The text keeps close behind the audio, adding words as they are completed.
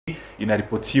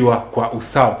inaripotiwa kwa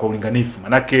usawa, kwa ulinganifu.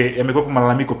 Manake yamekuwa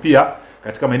malalamiko pia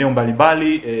katika maeneo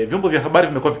mbalimbali. Vyombo vya habari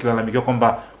vimekuwa vikilalamikia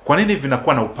kwamba kwa nini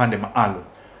vinakuwa na upande maalum.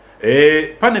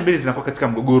 Pande mbili zinakuwa katika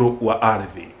mgogoro wa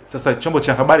ardhi. Sasa chombo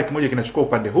cha habari kimoja kinachukua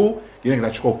upande huu, kingine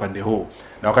kinachukua upande huu.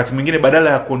 Na wakati mwingine badala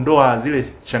ya kuondoa zile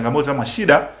changamoto ama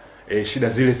shida, shida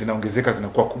zile zinaongezeka,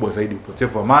 zinakuwa kubwa zaidi,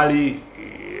 upotevu wa mali,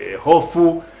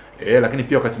 hofu, lakini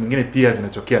pia wakati mwingine pia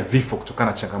vinatokea vifo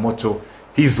kutokana na changamoto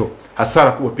hizo.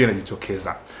 Hasara kubwa pia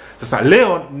inajitokeza. Sasa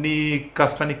leo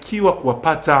nikafanikiwa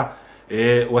kuwapata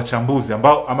wachambuzi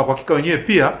ambao ama kwa hakika wenyewe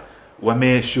pia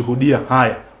wameshuhudia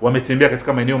haya. Wametembea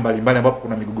katika maeneo mbalimbali ambapo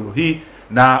kuna migogoro hii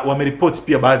na wameripoti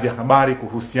pia baadhi ya habari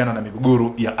kuhusiana na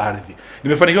migogoro ya ardhi.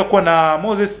 Nimefanikiwa kuwa na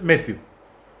Moses Matthew.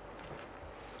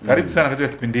 Karibu sana katika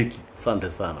kipindi hiki. Asante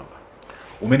sana.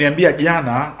 Umeniambia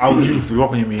jana au juzi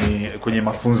ulikuwa kwenye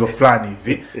mafunzo fulani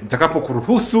hivi.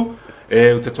 Nitakapokuruhusu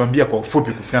utatuambia kwa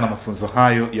ufupi kuhusiana na mafunzo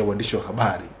hayo ya uandishi wa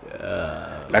habari.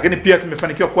 Lakini pia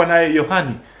tumefanikiwa kuwa naye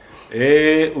Yohani.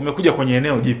 Umekuja kwenye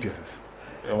eneo jipya sasa.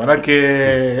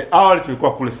 Manake awali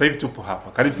tulikuwa kule, sasa hivi tupo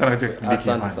hapa. Karibu sana katika kipindi hiki.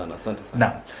 Asante sana.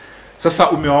 Naam. Sasa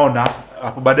umewaona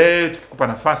hapo, baadaye tukikupa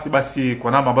nafasi basi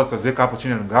kwa namba ambazo tutaziweka hapo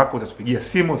chini ya namba yako utatupigia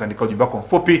simu, utaandika ujumbe wako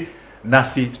mfupi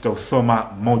nasi tutausoma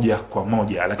moja kwa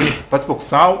moja. Lakini pasipo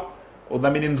kusahau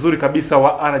udhamini mzuri kabisa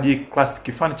wa Ardhi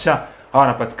Classic Furniture. Hawa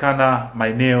wanapatikana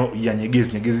maeneo ya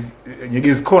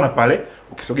Nyegezi Corner pale.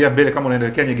 Ukisogea mbele kama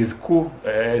unaelekea Nyegezi kuu,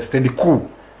 stendi kuu.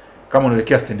 Kama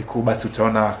unaelekea stendi kuu basi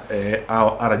utaona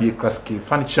Ardhi Classic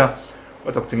Furniture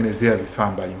watakutengenezea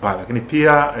vifaa mbalimbali. Lakini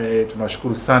pia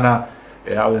tunawashukuru sana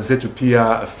wenzetu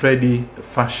pia Freddy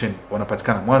Fashion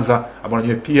wanapatikana Mwanza, ambao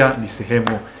wenyewe pia ni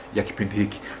sehemu ya kipindi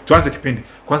hiki. Tuanze kipindi.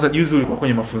 Kwanza, juzi ulikuwa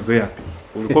kwenye mafunzo yapi?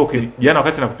 Ulikuwa jana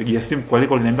wakati nakupigia simu kwa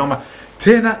liko uliniambia kama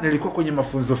tena nilikuwa kwenye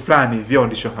mafunzo fulani vya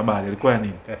uandishi wa habari. Ilikuwa ya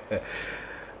nini?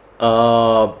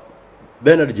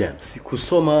 Bernard James,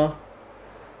 kusoma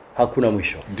hakuna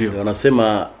mwisho. Ndio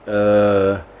wanasema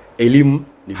elimu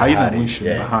ni bahari. Haina mwisho,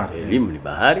 bahari. Elimu ni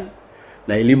bahari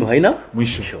na elimu haina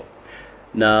mwisho.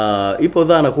 Na ipo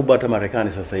dhana kubwa hata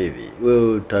Marekani sasa hivi.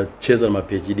 Wewe utacheza na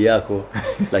PhD yako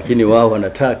lakini wao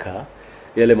wanataka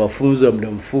yale mafunzo ya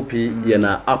muda mfupi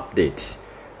yana update.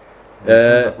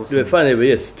 Tumefanya hivyo,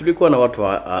 yes. Tulikuwa na watu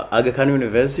wa Aga Khan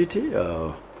University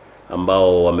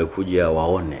ambao wamekuja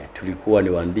waone. Tulikuwa ni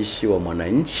waandishi wa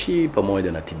Mwananchi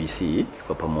pamoja na TBC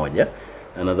kwa pamoja,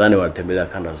 na nadhani wanatembelea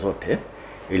kanda zote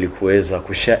ili kuweza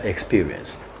kushare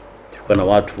experience. Tulikuwa na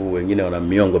watu wengine wana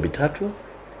miongo mitatu,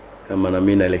 kama na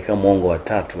mimi naelekea mwongo wa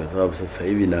 3 kwa sababu sasa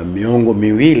hivi na miongo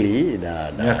miwili na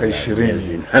miaka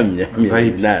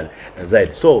 20 na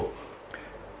zaidi. So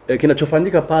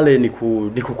kinachofanyika pale ni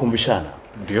kukumbushana.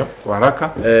 Ndio, kwa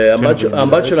haraka.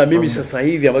 Ambacho na mimi sasa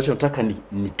hivi ambacho nataka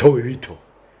nitoe wito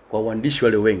kwa waandishi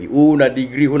wale wengi. Una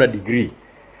degree, huna degree.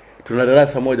 Tuna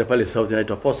darasa moja pale South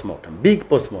inaitwa postmortem, big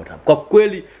postmortem. Kwa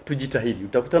kweli tujitahidi.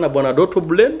 Utakutana bwana Doto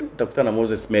Blend, utakutana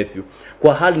Moses Matthew.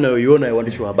 Kwa hali unayoiona ya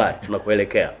waandishi wa habari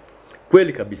tunakoelekea.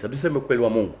 Kweli kabisa, tuseme kweli wa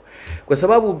Mungu. Kwa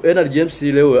sababu Bernard James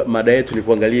leo mada yetu ni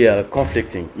kuangalia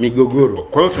conflicting, migogoro.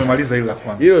 Kwa hiyo tumemaliza ile la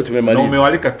kwanza. Hiyo tumemaliza. Na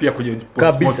umewalika pia kwenye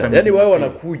kabisa. Yaani wao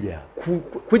wanakuja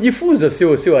kujifunza,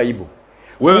 sio aibu.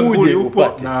 Wewe nguli upo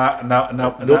na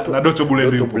Doto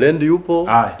Blend yupo. Blend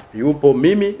yupo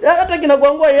mimi. Hata kina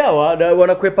Gwangwa hawa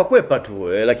wanakwepa tu.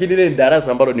 Lakini ile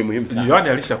darasa ambalo ni muhimu sana. Yohani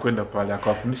alishakwenda pale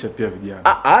akawafundisha pia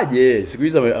vijana. Aje, siku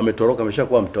hizi ametoroka,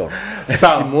 ameshakuwa mtoro.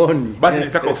 Simoni. Basi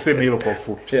nitaka useme hilo kwa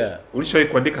ufupi. Ulishawahi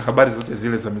kuandika habari zote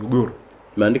zile za migogoro?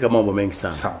 Nimeandika mambo mengi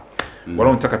sana. Sawa.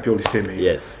 Wala unataka pia uliseme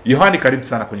hilo. Yes. Yohani, karibu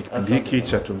sana kwenye kipindi hiki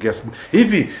cha Tuongea Asubuhi.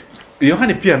 Hivi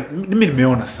Yohani pia mimi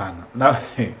nimeona sana. Na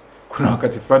kuna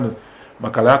wakati fulani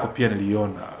makala yako pia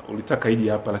niliona ulitaka iji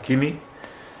hapa lakini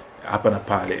hapa na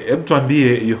pale. Hebu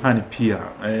tuambie Yohani pia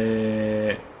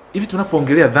hivi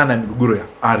tunapoongelea dhana ya migogoro ya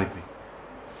ardhi,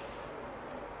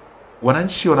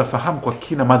 wananchi wanafahamu kwa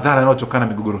kina madhara yanayotokana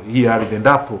na migogoro hii ya ardhi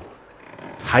endapo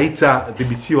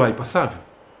haitadhibitiwa ipasavyo?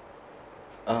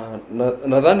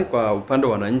 Nadhani kwa upande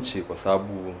wa wananchi, kwa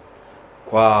sababu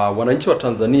kwa wananchi wa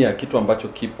Tanzania kitu ambacho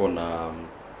kipo na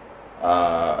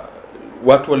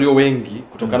watu walio wengi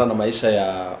kutokana na maisha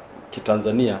ya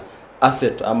Kitanzania,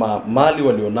 asset ama mali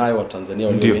walionayo wa Tanzania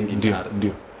walio wengi ni ardhi.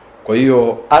 Ndio. Kwa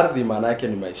hiyo ardhi maana yake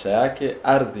ni maisha yake,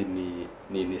 ardhi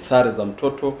ni sare za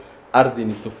mtoto, ardhi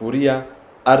ni sufuria,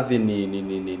 ardhi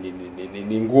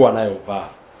ni nguo anayovaa.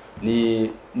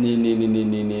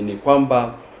 Ni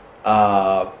kwamba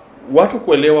watu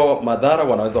kuelewa madhara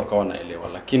wanaweza wakawa naelewa,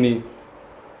 lakini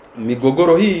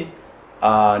migogoro hii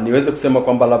niweze kusema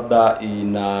kwamba labda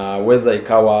inaweza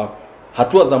ikawa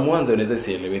hatua za mwanzo inaweza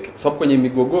isieleweke, kwa sababu kwenye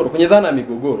migogoro, kwenye dhana ya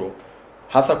migogoro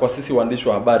hasa kwa sisi waandishi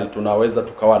wa habari tunaweza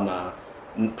tukawa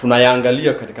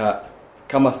tunayaangalia katika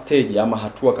kama stage ama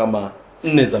hatua kama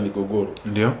 4 za migogoro.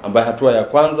 Ndio. Ambayo hatua ya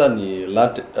kwanza ni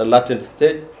latent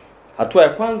stage. Hatua ya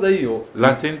kwanza hiyo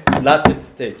latent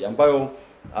stage ambayo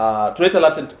tunaita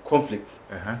latent conflicts.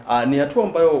 Ni hatua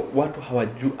ambayo watu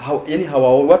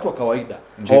watu wa kawaida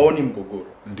hawaoni mgogoro.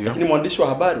 Lakini mwandishi wa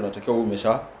habari unatakiwa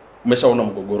umeshaona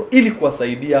mgogoro ili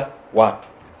kuwasaidia watu.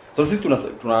 So sisi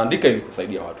tunaandika ili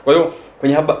kusaidia watu. Kwa hiyo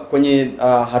kwenye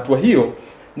hatua hiyo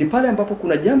ni pale ambapo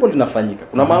kuna jambo linafanyika.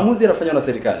 Kuna maamuzi yanafanywa na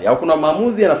serikali au kuna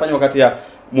maamuzi yanafanywa kati ya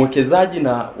mwekezaji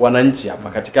na wananchi hapa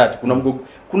katikati.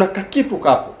 Kuna kakitu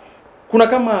kapo. Kuna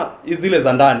kama zile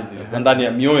za ndani za ndani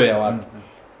ya mioyo ya watu.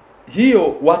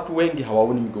 Hiyo watu wengi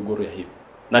hawaoni migogoro ya hivi.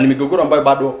 Na ni migogoro ambayo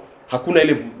bado hakuna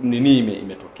ile nini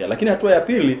imetokea. Lakini hatua ya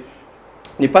pili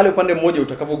ni pale upande mmoja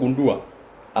utakavogundua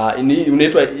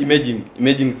unaitwa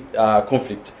imaging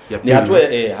conflict. Ni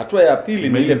hatua ya pili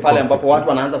ni ile pale ambapo watu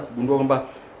wanaanza kugundua kwamba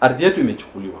ardhi yetu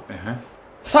imechukuliwa.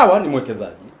 Sawa ni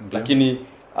mwekezaji, lakini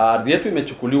ardhi yetu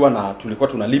imechukuliwa na tulikuwa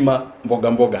tunalima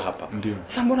mboga hapa.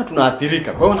 Sasa mbona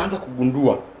tunaathirika? Kwa hiyo wanaanza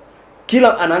kugundua.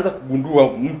 Kila anaanza kugundua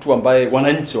mtu ambaye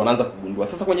wananchi wanaanza kugundua.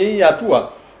 Sasa kwenye hii hatua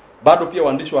bado pia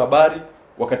waandishi wa habari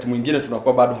wakati mwingine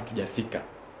tunakuwa bado hatujafika.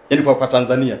 Yaani kwa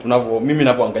Tanzania mimi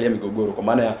ninavyoangalia migogoro kwa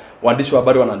maana ya waandishi wa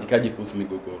habari wanaandikaje kuhusu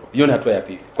migogoro. Hiyo ni hatua ya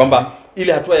pili. Kwamba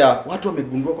ile hatua ya watu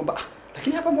wamegundua kwamba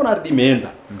lakini hapa mbona ardhi imeenda?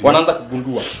 Wanaanza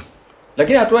kugundua.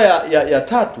 Lakini hatua ya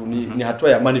tatu ni hatua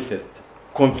ya manifest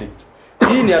conflict.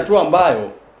 Hii ni hatua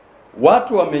ambayo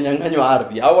watu wamenyang'anywa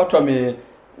ardhi au watu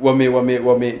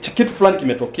kitu fulani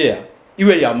kimetokea,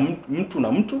 iwe ya mtu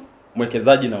na mtu,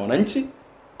 mwekezaji na wananchi,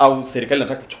 au serikali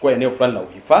inataka kuchukua eneo fulani la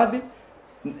uhifadhi,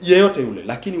 yeyote yule.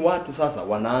 Lakini watu sasa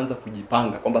wanaanza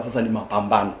kujipanga kwamba sasa ni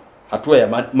mapambano. Hatua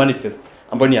ya manifest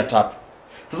ambayo ni ya tatu.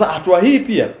 Sasa hatua hii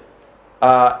pia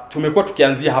tumekuwa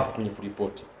tukianzia hapa kwenye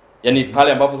kuripoti. Yaani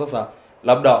pale ambapo sasa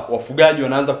labda wafugaji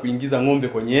wanaanza kuingiza ng'ombe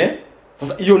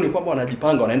sasa hiyo ni kwamba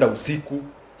wanajipanga, wanaenda usiku,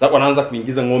 sasa wanaanza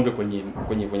kuingiza ng'ombe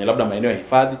kwenye labda maeneo ya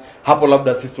hifadhi. Hapo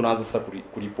labda sisi tunaanza sasa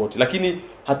kuripoti. Lakini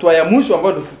hatua ya mwisho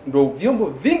ambayo ndio vyombo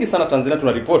vingi sana Tanzania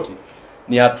tunaripoti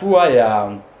ni hatua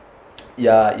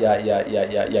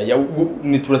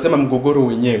tunasema mgogoro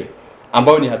wenyewe,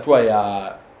 ambayo ni hatua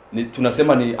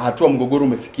tunasema ni hatua mgogoro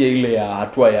umefikia ile ya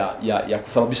hatua ya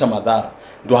kusababisha madhara.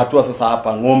 Ndio hatua sasa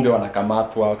hapa ng'ombe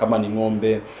wanakamatwa, kama ni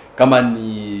ng'ombe, kama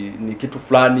ni kitu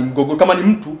fulani, mgogoro kama ni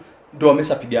mtu ndio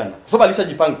wameshapigana. Kwa sababu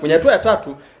alishajipanga. Kwenye hatua ya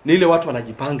tatu ni ile watu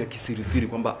wanajipanga kisirisiri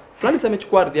kwamba fulani sasa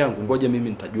amechukua ardhi yangu, ngoja mimi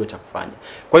nitajua cha kufanya.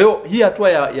 Kwa hiyo hii hatua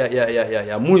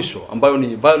ya mwisho ambayo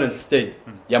ni violent stage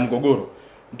ya mgogoro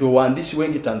ndio waandishi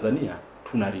wengi Tanzania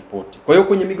tunaripoti. Kwa hiyo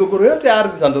kwenye migogoro yote ya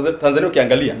ardhi Tanzania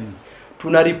ukiangalia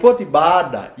tunaripoti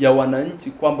baada ya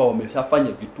wananchi kwamba wameshafanya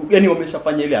vitu, yani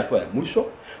wameshafanya ile hatua ya mwisho,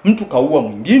 mtu kaua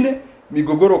mwingine.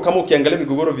 Migogoro kama ukiangalia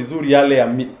migogoro vizuri yale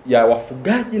ya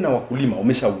wafugaji na wakulima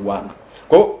wameshauana.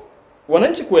 Kwa hiyo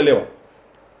wananchi kuelewa,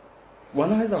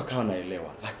 wanaweza wakawa naelewa,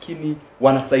 lakini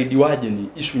wanasaidiwaje ni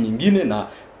issue nyingine, na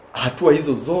hatua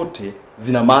hizo zote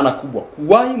zina maana kubwa.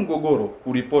 Kuwahi mgogoro,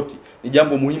 kuripoti ni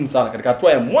jambo muhimu sana katika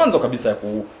hatua ya mwanzo kabisa ya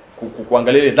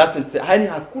kuangalia ile latent. Yaani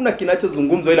hakuna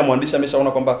kinachozungumzwa ila mwandishi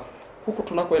ameshaona kwamba huko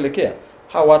tunakoelekea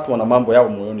hawa watu wana mambo yao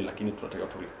moyoni, lakini tunataka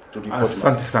turipoti.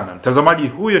 Asante sana. Mtazamaji,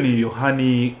 huyo ni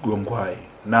Yohani Gongwai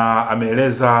na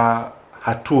ameeleza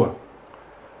hatua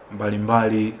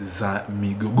mbalimbali za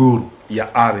migogoro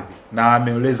ya ardhi, na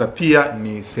ameeleza pia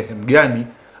ni sehemu gani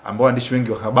ambao waandishi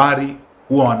wengi wa habari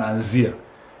huwa wanaanzia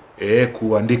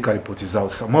kuandika ripoti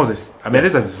zao. Moses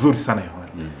ameeleza vizuri sana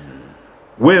Yohani.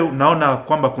 Wewe unaona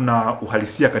kwamba kuna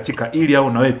uhalisia katika ili,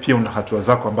 au na wewe pia una hatua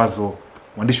zako ambazo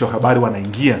waandishi wa habari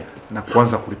wanaingia na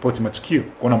kuanza kuripoti matukio,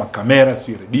 kuona makamera,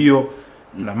 redio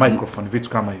na microphone, vitu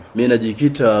kama hivyo? Mimi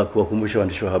najikita kuwakumbusha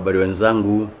waandishi wa habari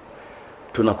wenzangu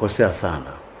tunakosea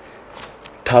sana.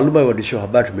 Taaluma ya waandishi wa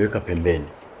habari tumeweka pembeni.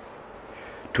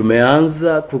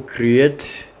 Tumeanza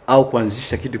kucreate au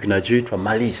kuanzisha kitu kinachoitwa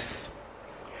malisi.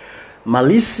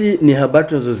 Malisi ni habari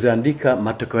tunazoziandika,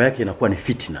 matokeo yake inakuwa ni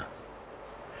fitna.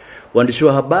 Waandishi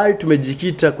wa habari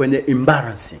tumejikita kwenye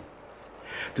embarrassing.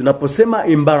 Tunaposema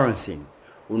embarrassing,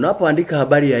 unapoandika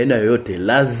habari ya aina yoyote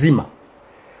lazima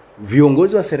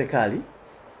viongozi wa serikali,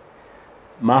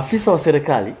 maafisa wa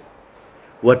serikali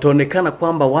wataonekana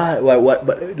kwamba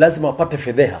lazima wapate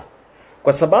fedheha.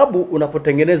 Kwa sababu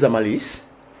unapotengeneza malisi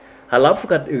halafu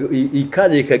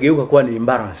ikaja ikageuka kuwa ni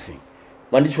embarrassing,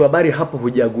 waandishi wa habari hapo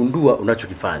hujagundua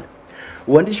unachokifanya.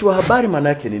 Uandishi wa habari maana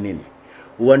yake ni nini?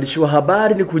 Uandishi wa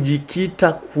habari ni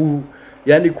kujikita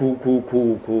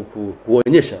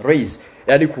kuonyesha raise,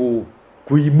 yani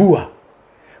kuibua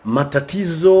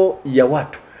matatizo ya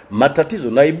watu,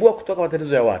 matatizo, naibua kutoka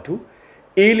matatizo ya watu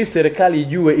ili serikali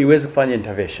ijue iweze kufanya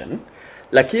intervention.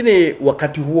 Lakini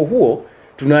wakati huo huo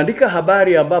tunaandika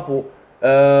habari ambapo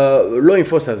law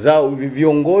enforcers au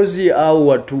viongozi au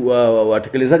watu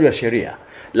watekelezaji wa sheria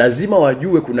lazima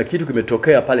wajue kuna kitu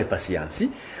kimetokea pale pasiansi,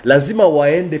 lazima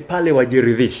waende pale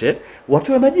wajiridhishe,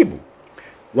 watoe majibu.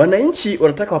 Wananchi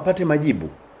wanataka wapate majibu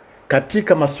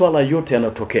katika masuala yote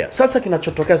yanayotokea. Sasa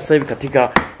kinachotokea sasa hivi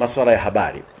katika masuala ya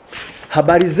habari,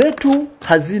 habari zetu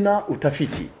hazina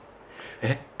utafiti.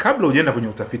 Kabla hujaenda kwenye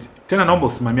utafiti, tena naomba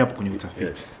usimamie hapo kwenye utafiti.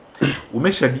 Yes.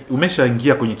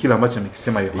 Umeshaingia kwenye kile ambacho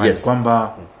nikisema Yohani, yes,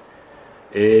 kwamba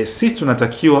sisi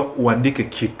tunatakiwa uandike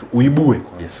kitu, uibue.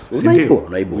 Yes.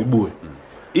 Uibue.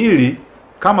 Ili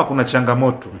kama kuna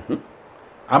changamoto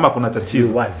ama kuna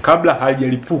tatizo kabla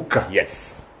halijalipuka.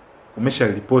 Yes.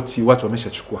 Umesharipoti, watu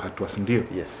wameshachukua hatua, si ndio?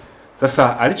 Yes.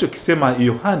 Sasa alichokisema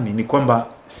Yohani ni kwamba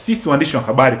sisi waandishi wa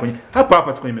habari kwenye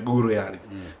hapa tu kwenye migogoro ya ardhi,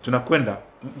 tunakwenda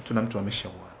mtu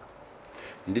ameshauana.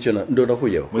 Ndio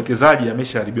nakuja. Mwekezaji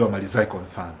ameshaharibiwa mali zake kwa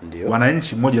mfano.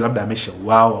 Wananchi mmoja labda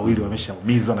ameshauawa, wawili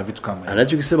wameshaumizwa na vitu kama hivyo.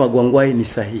 Anachokisema Gwangwai ni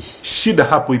sahihi. Shida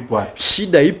hapo ipo wapi?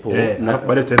 Shida ipo na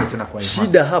baadaye tena kwa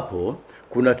shida hapo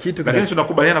kuna kitu, lakini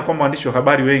tunakubaliana kwamba waandishi wa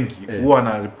habari wengi huwa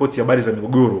na ripoti habari za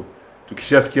migogoro.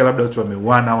 Tukishasikia labda watu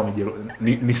wameuana au wamejeruhiwa,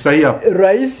 ni sahihi hapo.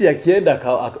 Rais akienda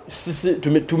sisi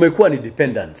tumekuwa ni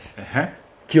dependents.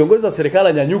 Kiongozi wa serikali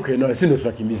anyanyuke na sisi ndio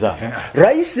tunakimbiza.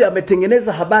 Rais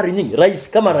ametengeneza habari nyingi,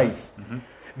 rais kama rais.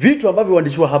 Vitu ambavyo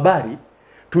waandishi wa habari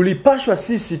tulipashwa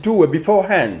sisi tuwe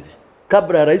beforehand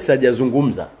kabla rais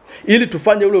hajazungumza, ili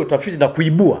tufanye ule utafiti na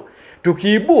kuibua.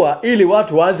 Tukiibua ili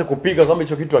watu waanze kupiga kama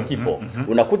hicho kitu hakipo.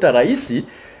 Unakuta rais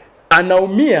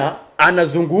anaumia,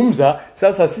 anazungumza,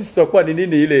 sasa sisi tutakuwa ni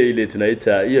nini ile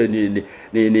tunaita hiyo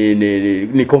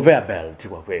ni conveyor belt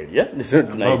kwa kweli, ni sio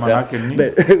tunaita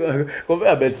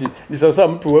conveyor belt. Ni sasa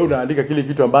mtu wewe unaandika kile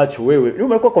kitu ambacho wewe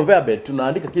umekuwa conveyor belt,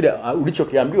 tunaandika kile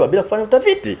ulichokiambiwa bila kufanya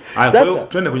utafiti. Sasa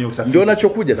twende kwenye utafiti, ndio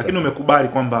nachokuja sasa. Lakini umekubali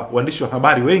kwamba waandishi wa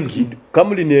habari wengi kama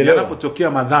ulinielewa,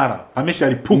 yanapotokea madhara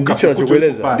ameshalipuka, ndicho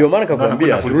nachokueleza. Ndio maana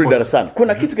nakwambia turudi darasani.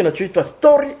 Kuna kitu kinachoitwa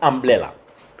story umbrella.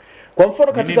 Kwa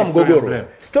mfano katika mgogoro,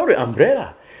 story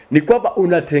umbrella ni kwamba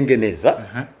unatengeneza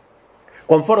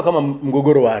kwa mfano kama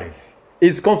mgogoro wa ardhi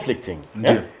is conflicting.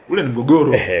 Ule ni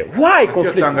mgogoro. Why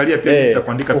conflict?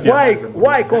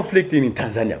 Why conflicting in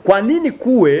Tanzania? Kwa nini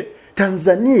kuwe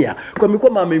Tanzania kwa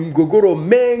mikoa migogoro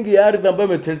mengi ya ardhi ambayo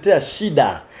imetetea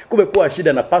shida? Kumekuwa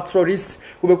shida na pastoralists,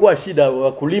 kumekuwa shida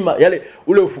wakulima, yale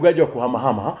ule ufugaji wa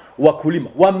kuhamahama, wakulima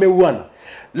wameuana.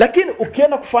 Lakini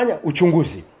ukienda kufanya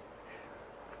uchunguzi,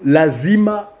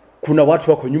 lazima kuna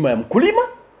watu wako nyuma ya mkulima,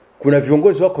 kuna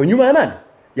viongozi wako nyuma ya nani?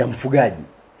 Ya mfugaji.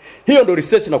 Hiyo ndio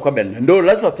research na kwamba ndio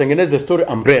lazima tutengeneze story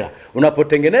umbrella.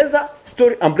 Unapotengeneza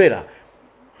story umbrella,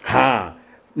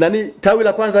 nani tawi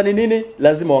la kwanza ni nini?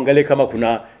 Lazima uangalie kama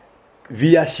kuna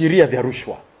viashiria vya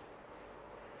rushwa.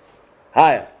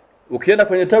 Haya, ukienda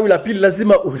kwenye tawi la pili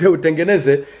lazima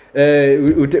utengeneze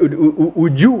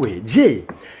ujue, je,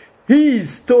 hii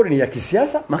story ni ya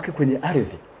kisiasa? Maana kwenye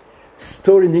ardhi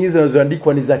story nyingi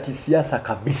zinazoandikwa ni za kisiasa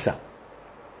kabisa.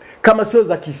 Kama sio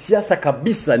za kisiasa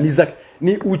kabisa,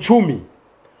 ni uchumi.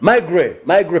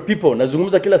 Migrate people,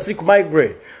 nazungumza kila siku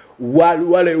migrate.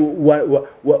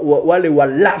 Wale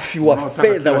walafi wa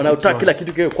fedha wanaotaka kila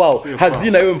kitu kiwe kwao,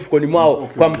 hazina iwe mfukoni mwao,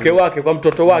 kwa mke wake, kwa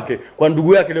mtoto wake, kwa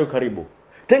ndugu yake leo karibu.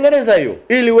 Tengeneza hiyo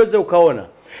ili uweze ukaona.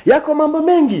 Yako mambo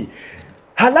mengi.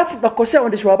 Halafu tunakosea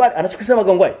waandishi wa habari, anachokisema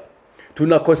Gwangwai.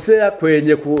 Tunakosea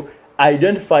kwenye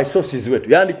identify sources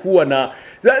wetu. Yaani kuwa na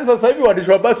sasa hivi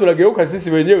waandishi wa habari tunageuka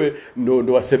sisi wenyewe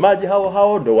ndo wasemaji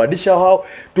hao ndo waandishi hao.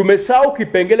 Tumesahau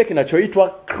kipengele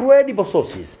kinachoitwa credible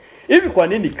sources. Hivi kwa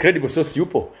nini credible source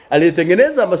yupo?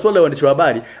 Aliyetengeneza masuala ya waandishi wa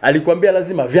habari alikwambia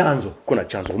lazima vyanzo. Kuna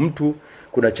chanzo mtu,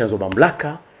 kuna chanzo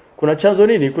mamlaka, kuna chanzo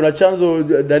nini? Kuna chanzo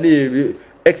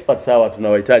experts hawa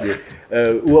tunawahitaji,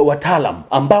 wataalam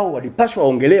ambao walipaswa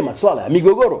waongelee masuala ya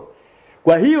migogoro.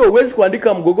 Kwa hiyo huwezi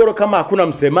kuandika mgogoro kama hakuna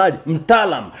msemaji,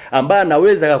 mtaalam ambaye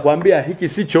anaweza kukuambia hiki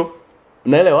sicho.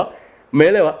 Unaelewa?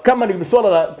 Umeelewa? Kama ni swala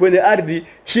la kwenye ardhi,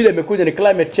 shida imekuja ni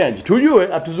climate change.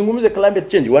 Tujue atuzungumze climate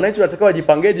change. Wananchi wanataka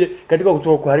wajipangeje katika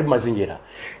kuharibu mazingira.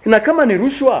 Na kama ni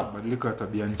rushwa, mabadiliko ya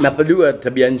tabia nchi. Mabadiliko ya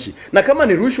tabia nchi. Na kama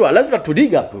ni rushwa, lazima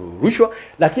tudiga rushwa,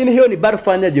 lakini hiyo ni bado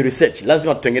fanya research.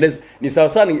 Lazima tutengeneze. Ni sawa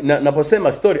sana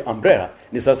naposema story umbrella,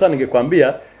 ni sawa sana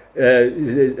ningekwambia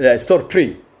story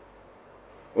tree.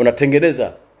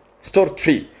 Unatengeneza story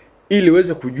tree ili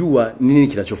uweze kujua nini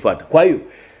kinachofuata. Kwa hiyo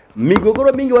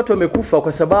migogoro mingi watu wamekufa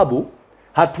kwa sababu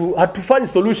hatufanyi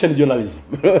solution journalism.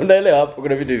 Unaelewa hapo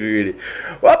kuna vitu viwili.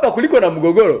 Hapa kuliko na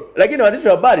mgogoro, lakini waandishi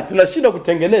wa habari tunashinda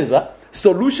kutengeneza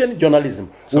solution journalism,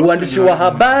 uandishi wa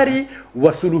habari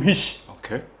wa suluhishi.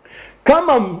 Okay.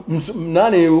 Kama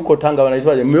nani huko Tanga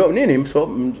wanaitwaje nini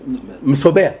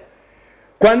Msobea.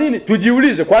 Kwa nini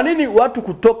tujiulize, kwa nini watu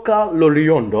kutoka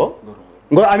Loliondo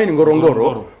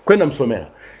Ngorongoro kwenda Msomera?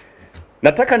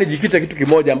 Nataka nijikite kitu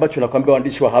kimoja ambacho nakwambia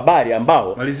waandishi wa habari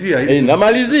ambao malizia hivi.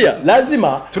 Namalizia,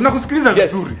 lazima tunakusikiliza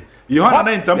vizuri. Yohana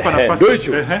naye nitampa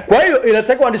nafasi. Kwa hiyo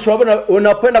inataka waandishi wa habari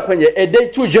unapenda kwenye a day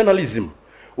two journalism,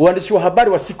 uandishi wa habari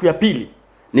wa siku ya pili.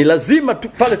 Ni lazima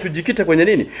pale tujikite kwenye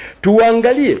nini?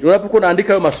 Tuangalie unapokuwa unaandika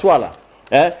hayo maswala,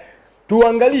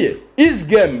 tuangalie is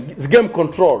game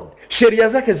controlled? Sheria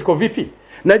zake ziko vipi?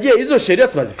 Na je, hizo sheria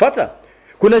tunazifuata?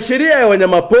 Kuna sheria ya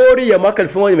wanyamapori ya mwaka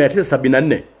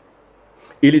 1974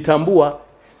 ilitambua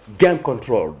game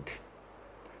controlled.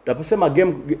 Tunaposema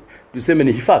game tuseme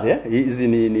ni hifadhi hizi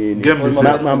ni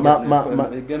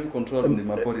game control ni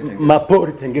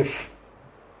mapori tengefu.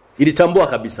 Ilitambua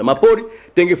kabisa mapori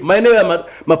tengefu, maeneo ya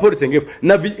mapori tengefu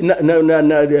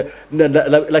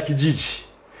na kijiji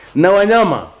na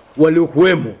wanyama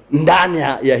waliokuwemo ndani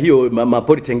ya hiyo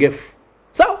mapori tengefu.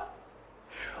 Sawa?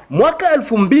 Mwaka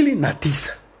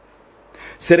 2009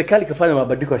 serikali kafanya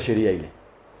mabadiliko ya sheria ile.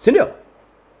 Si ndio?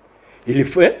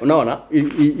 Unaona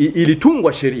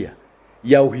ilitungwa sheria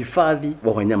ya uhifadhi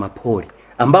wa wanyama pori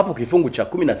ambapo kifungu cha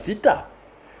 16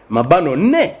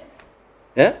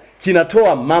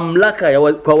 kinatoa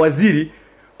mamlaka kwa waziri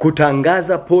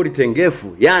kutangaza pori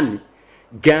tengefu, yani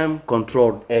game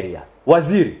controlled area.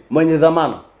 Waziri mwenye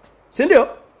dhamana. Si ndio?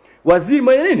 Waziri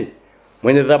mwenye nini?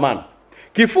 Mwenye dhamana.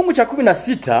 Kifungu cha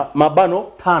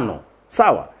 16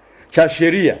 sawa, cha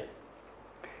sheria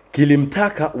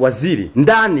kilimtaka waziri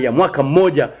ndani ya mwaka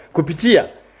mmoja kupitia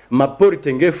mapori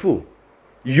tengefu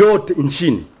yote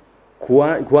nchini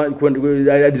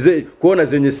kuona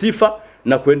zenye sifa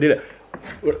na kuendelea.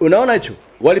 Unaona hicho?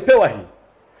 Walipewa hii.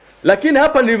 Lakini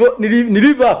hapa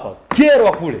nilivyo hapa,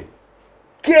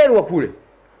 Kyerwa kule.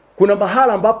 Kuna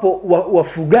mahala ambapo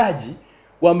wafugaji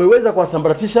wameweza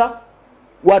kuwasambaratisha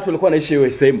watu walikuwa wanaishi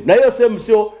hiyo sehemu. Na hiyo sehemu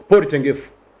sio pori tengefu.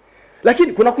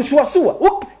 Lakini kuna kusuasua.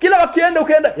 Kila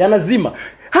ukienda yanazima.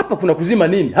 Hapa kuna kuzima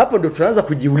nini? Hapo ndio tunaanza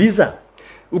kujiuliza.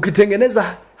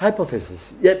 Ukitengeneza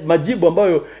hypothesis, majibu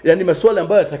ambayo yani maswali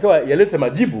ambayo yatakiwa yalete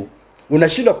majibu,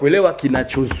 unashindwa kuelewa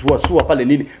kinachosuasua pale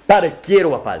nini? Pale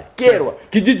Kyerwa,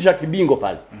 kijiji cha Kibingo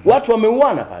pale. Watu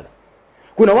wameuana pale.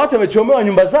 Kuna watu wamechomewa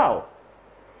nyumba zao.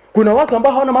 Kuna watu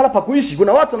ambao hawana mahali pa kuishi.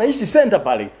 Kuna watu wanaishi center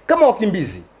pale kama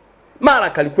wakimbizi. Mara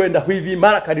kalikwenda hivi,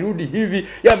 mara kalirudi hivi,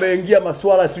 yameingia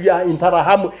masuala ya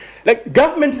interahamu. Like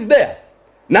government is there.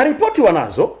 Na ripoti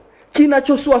wanazo,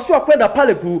 kinachosuasua kwenda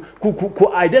pale ku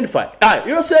identify.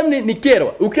 Hiyo sehemu ni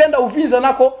Kyerwa. Ukienda Uvinza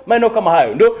nako maeneo kama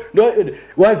hayo. Ndio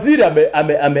waziri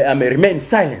ame remain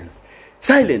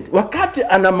silent wakati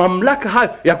ana mamlaka hayo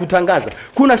ya kutangaza.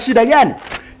 Kuna shida gani?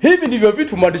 Hivi ndivyo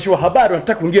vitu mwandishi wa habari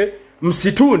wanataka kuingia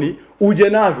msituni uje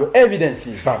navyo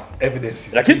evidences.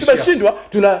 Lakini tumeshindwa,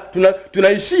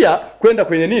 tunaishia kwenda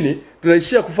kwenye nini?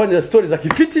 Tunaishia kufanya stories za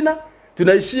kifitina,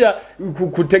 tunaishia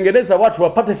kutengeneza watu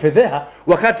wapate fedheha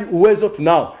wakati uwezo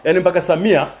tunao. Yaani mpaka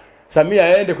Samia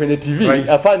aende kwenye TV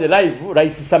afanye live,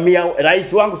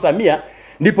 rais wangu Samia,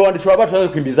 ndipo waandishi wa habari wanaanza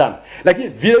kukimbizana. Lakini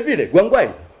vile Gwangwai,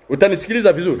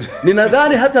 utanisikiliza vizuri.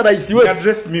 Ninadhani hata rais wetu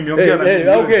address mimi ongea na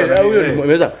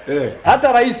mimi.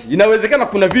 Hata rais inawezekana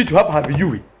kuna vitu hapa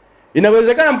havijui.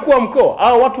 Inawezekana mkuu wa mkoa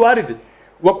au watu wa ardhi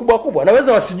wakubwa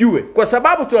naweza wasijue kwa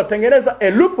sababu tunatengeneza a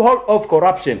loophole of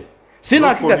corruption. Sina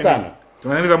hakika sana.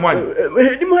 Tunaendeleza mwanya.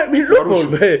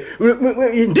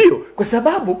 Ndio, kwa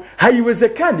sababu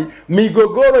haiwezekani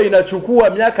migogoro inachukua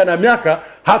miaka na miaka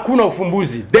hakuna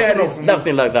ufumbuzi. There is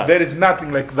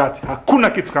nothing like that. Hakuna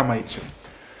kitu kama hicho.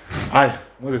 Haya,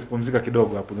 Moses pumzika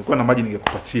kidogo hapo. Nilikuwa na maji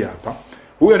ningekupatia hapa.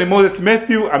 Huyo ni Moses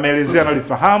Matthew, ameelezea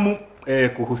analifahamu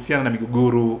kuhusiana na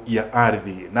migogoro ya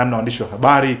ardhi, namna waandishi wa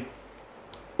habari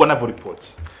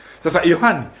wanavyoripoti. Sasa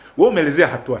Yohani, wewe umeelezea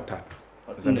hatua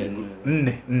 3.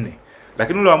 4.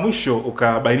 Lakini ule wa mwisho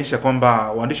ukabainisha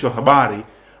kwamba waandishi wa habari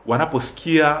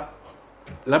wanaposikia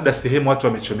labda sehemu watu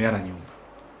wamechomeana nyumba,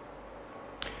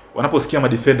 wanaposikia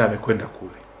madefender amekwenda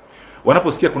kule,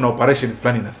 wanaposikia kuna operation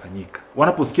fulani inafanyika,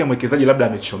 wanaposikia mwekezaji labda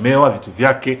amechomewa vitu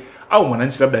vyake, au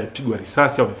mwananchi labda amepigwa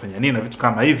risasi au amefanya nini na vitu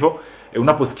kama hivyo,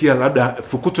 unaposikia labda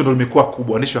fukuto ndio limekuwa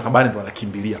kubwa, waandishi wa habari ndio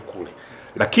wanakimbilia kule.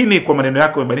 Lakini kwa maneno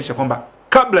yako umebainisha kwamba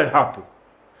kabla ya hapo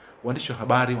waandishi wa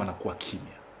habari wanakuwa kimya.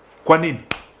 Kwa nini?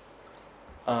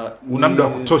 Una muda wa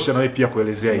kutosha na wewe pia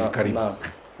kuelezea hili. Karibu.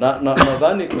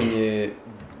 Nadhani kwenye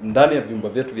ndani ya vyumba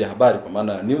vyetu vya habari kwa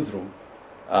maana ya newsroom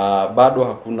bado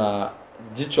hakuna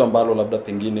jicho ambalo labda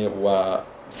pengine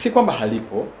si kwamba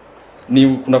halipo,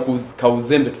 ni kuna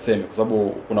kauzembe tuseme, kwa sababu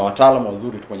kuna wataalamu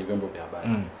wazuri tu kwenye vyombo vya habari.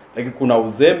 Lakini kuna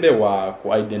uzembe wa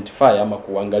kuidentify ama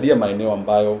kuangalia maeneo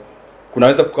ambayo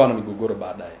kunaweza kukawa na migogoro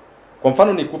baadaye. Kwa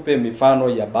mfano nikupe mifano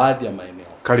ya baadhi ya maeneo.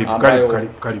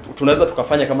 Karibu. Tunaweza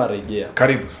tukafanya kama rejea.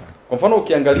 Karibu sana. Kwa mfano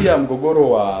ukiangalia mgogoro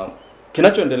wa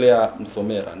kinachoendelea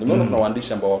Msomera, nimeona kuna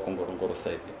waandishi ambao wako Ngorongoro sasa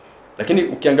hivi. Lakini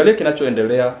ukiangalia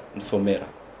kinachoendelea Msomera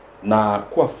na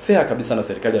kuwa fair kabisa na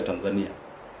serikali ya Tanzania.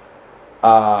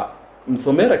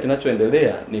 Msomera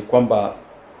kinachoendelea ni kwamba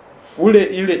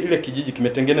ile kijiji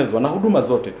kimetengenezwa na huduma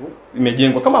zote tu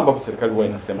imejengwa kama ambavyo serikali huwa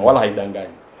inasema, wala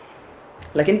haidanganyi.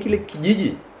 Lakini kile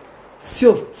kijiji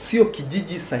sio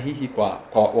kijiji sahihi kwa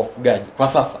wafugaji kwa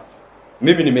sasa.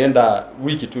 Mimi nimeenda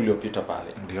wiki tu iliyopita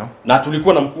pale. Ndio. Na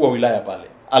tulikuwa na mkuu wa wilaya pale,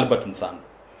 Albert Msando.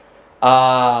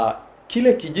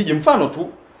 Kile kijiji mfano tu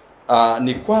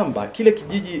ni kwamba kile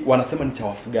kijiji wanasema ni cha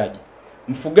wafugaji.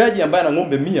 Mfugaji ambaye ana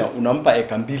ng'ombe 100 unampa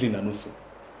eka 2.5.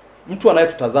 Mtu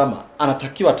anayetutazama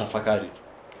anatakiwa tafakari tu.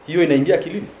 Hiyo inaingia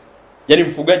akilini? Yaani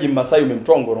mfugaji Mmasai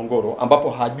umemtoa Ngorongoro ambapo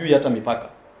hajui hata mipaka.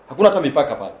 Hakuna hata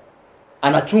mipaka pale.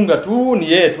 Anachunga tu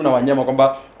ni yeye tu na wanyama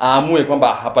kwamba aamue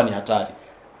kwamba hapa ni hatari.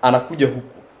 Anakuja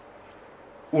huku.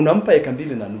 Unampa eka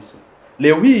 2.5.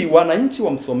 Leo hii wananchi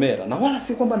wa Msomera na wala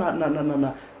si kwamba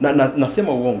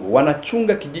nasema uongo,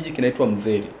 wanachunga kijiji kinaitwa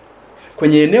Mzeri.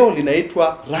 Kwenye eneo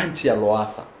linaitwa ranch ya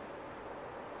Loasa.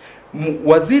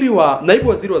 Naibu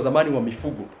waziri wa zamani wa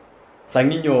mifugo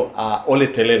Sanginyo Ole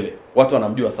Telele, watu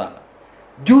wanamjua sana.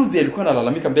 Juzi alikuwa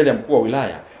analalamika mbele ya mkuu wa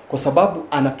wilaya kwa sababu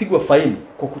anapigwa faini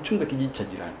kwa kuchunga kijiji cha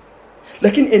jirani.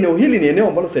 Lakini eneo hili ni eneo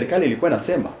ambalo serikali ilikuwa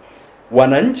inasema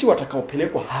wananchi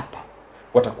watakaopelekwa hapa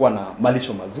watakuwa na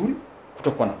malisho mazuri,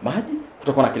 kutakuwa na maji,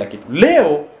 kutakuwa na kila kitu.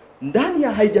 Leo ndani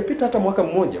ya haijapita hata mwaka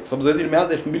mmoja, kwa sababu zoezi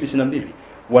limeanza 2022,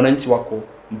 wananchi wako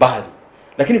mbali.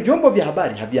 Lakini vyombo vya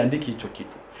habari haviandiki hicho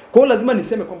kitu. Kwa hiyo lazima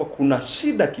niseme kwamba kuna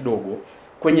shida kidogo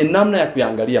kwenye namna ya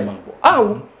kuangalia mambo.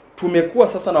 Au tumekuwa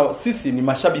sasa na sisi ni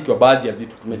mashabiki wa baadhi ya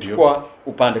vitu, tumechukua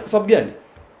upande. Kwa sababu gani?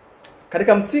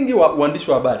 Katika msingi wa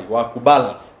uandishi wa habari wa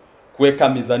kubalance, kuweka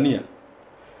mizania,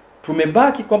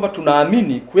 tumebaki kwamba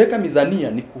tunaamini kuweka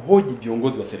mizania ni kuhoji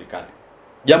viongozi wa serikali.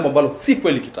 Jambo ambalo si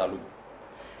kweli kitaaluma.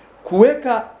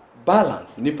 Kuweka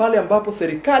balance ni pale ambapo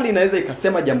serikali inaweza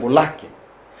ikasema jambo lake,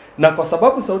 na kwa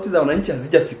sababu sauti za wananchi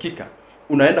hazijasikika,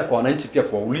 unaenda kwa wananchi pia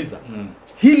kuwauliza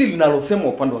hili linalosemwa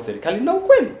upande wa serikali na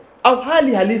ukweli au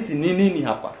hali halisi ni nini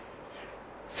hapa.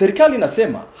 Serikali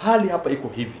inasema hali hapa iko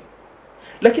hivi,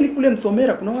 lakini kule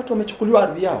Msomera kuna watu wamechukuliwa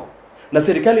ardhi yao na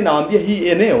serikali inawaambia hii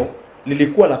eneo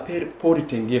lilikuwa la pori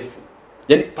tengefu,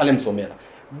 yani pale Msomera,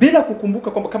 bila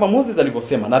kukumbuka kwamba kama Moses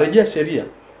alivyosema, narejea sheria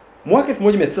mwaka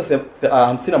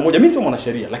 1951. Mimi sio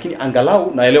mwanasheria, lakini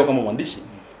angalau naelewa kama mwandishi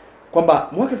kwamba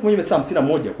mwaka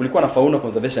 1951 kulikuwa na Fauna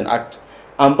Conservation Act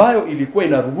ambayo ilikuwa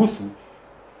inaruhusu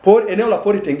eneo la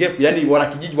pori tengefu, yani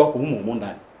wanakijiji wako humo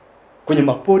ndani kwenye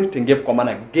mapori tengefu, kwa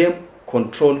maana game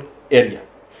control area.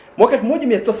 Mwaka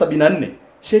 1974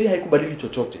 sheria haikubadili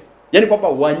chochote, yani kwamba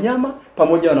wanyama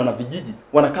pamoja na vijiji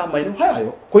wanakaa maeneo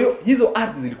hayo. Kwa hiyo hizo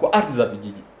ardhi zilikuwa ardhi za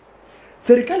vijiji.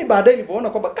 Serikali baadaye ilipoona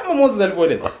kwamba kama Moses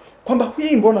alivyoeleza kwamba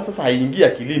hii mbona sasa haiingia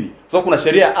akilini, so kuna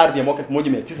sheria ya ardhi ya mwaka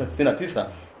 1999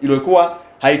 iliyokuwa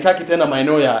haitaki tena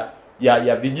maeneo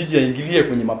ya vijiji yaingilie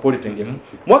kwenye mapori tengefu.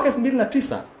 Mwaka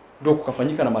 2009 ndio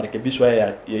kukafanyika na marekebisho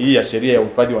haya ya sheria ya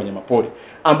uhifadhi wa wanyamapori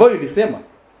ambayo ilisema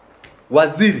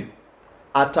waziri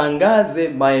atangaze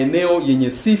maeneo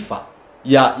yenye sifa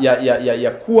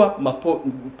ya kuwa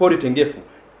mapori tengefu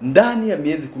ndani ya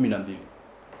miezi 12.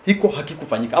 Hiko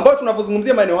hakikufanyika. Ambayo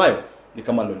tunapozungumzia maeneo hayo ni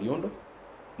kama Loliondo,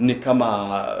 ni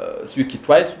kama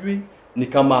Kitwaye, ni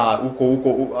kama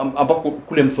huko ambako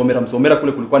kule Msomera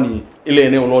kule kulikuwa ni ile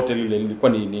eneo lote lile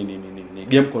lilikuwa ni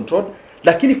game control.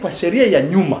 Lakini kwa sheria ya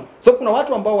nyuma, so kuna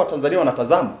watu ambao wa Tanzania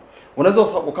wanatazama, unaweza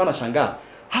ukawa na shangaa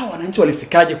hawa wananchi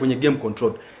walifikaje kwenye game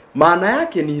control. Maana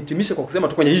yake ni hitimishe kwa kusema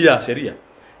tu kwenye hii ya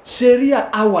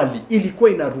sheria awali ilikuwa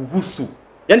inaruhusu,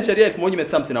 yani sheria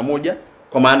 1951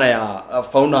 kwa maana ya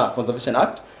Fauna Conservation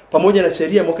Act pamoja na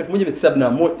sheria mwaka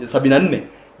 1974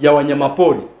 ya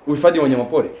wanyamapori, uhifadhi wa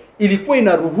wanyamapori, ilikuwa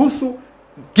inaruhusu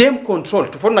game control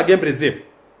tofauti na game reserve.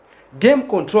 Game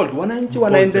control wananchi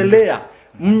wanaendelea.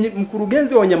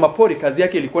 Mkurugenzi wa wanyamapori kazi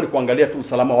yake ilikuwa ni kuangalia tu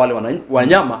usalama wale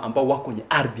wanyama ambao wako kwenye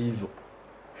ardhi hizo.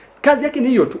 Kazi yake ni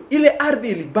hiyo tu. Ile ardhi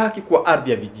ilibaki kwa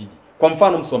ardhi ya vijiji. Kwa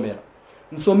mfano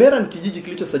Msomera ni kijiji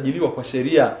kilichosajiliwa kwa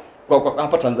sheria kwa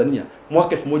hapa Tanzania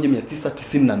mwaka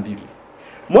 1992.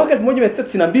 Mwaka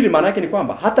 1992 maana yake ni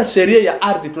kwamba hata sheria ya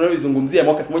ardhi tunayoizungumzia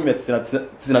mwaka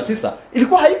 1999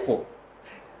 ilikuwa haipo.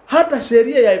 Hata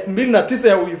sheria ya 2009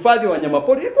 ya uhifadhi wa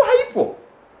wanyamapori ilikuwa haipo.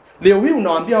 Leo hii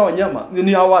unawaambia hawa wanyama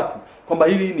ni hawa watu kwamba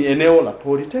hili ni eneo la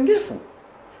pori tengefu,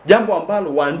 jambo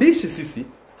ambalo waandishi sisi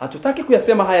hatutaki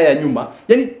kuyasema haya ya nyuma.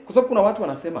 Yani kwa sababu kuna watu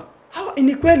wanasema hawa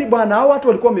ni kweli bwana, hao watu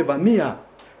walikuwa wamevamia,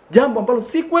 jambo ambalo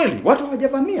si kweli. Watu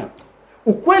hawajavamia.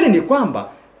 Ukweli ni kwamba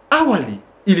awali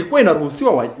ilikuwa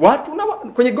inaruhusiwa watu na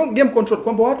kwenye game control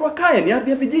kwamba watu wakae, ni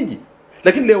ardhi ya vijiji.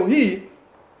 Lakini leo hii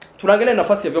tunaangalia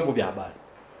nafasi ya vyombo vya habari.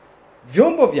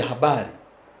 Vyombo vya habari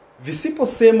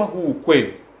visiposema huu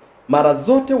ukweli, mara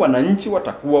zote wananchi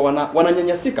watakuwa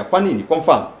wananyanyasika. Kwa nini? Kwa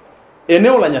mfano,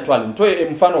 eneo la Nyatwali, mtoe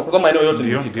mfano kwa sababu eneo yote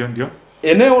ndio.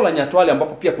 Eneo la Nyatwali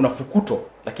ambapo pia kuna fukuto,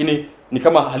 lakini ni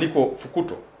kama haliko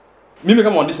fukuto. Mimi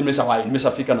kama mwandishi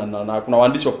nimeshafika na kuna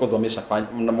waandishi of course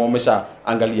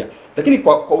wameshaangalia. Lakini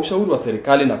kwa ushauri wa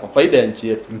serikali na kwa faida ya nchi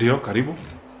yetu. Ndio, karibu.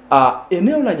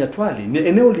 Eneo la Nyatwali ni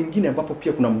eneo lingine ambapo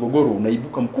pia kuna mgogoro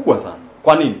unaibuka mkubwa sana.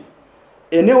 Kwa nini?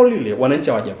 Eneo lile wananchi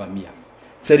hawajavamia.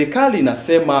 Serikali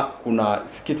inasema kuna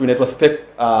kitu inaitwa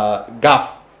gaf.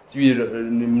 Sijui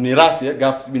ni rasi,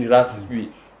 gaf sijui ni rasi sijui.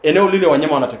 Eneo lile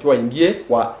wanyama wanatakiwa waingie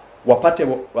wapate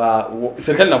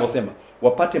serikali inavyosema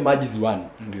wapate maji ziwani.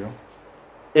 Ndio.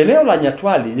 Eneo la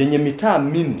Nyatwali yenye mitaa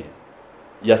 4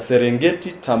 ya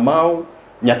Serengeti, Tamau,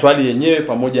 Nyatwali yenyewe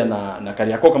pamoja na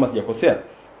Kariakoo kama sijakosea.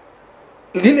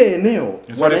 Lile eneo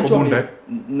wananchi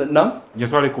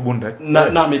Nyatwali Kubunda.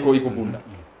 Iko Bunda.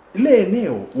 Ile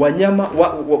eneo wanyama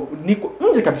niko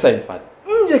nje kabisa ya hifadhi.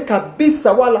 Nje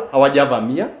kabisa, wala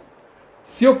hawajavamia.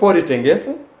 Sio pori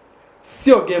tengefu,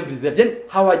 sio game reserve. Yani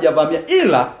hawajavamia,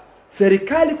 ila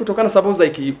serikali kutokana na sababu za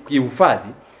kihifadhi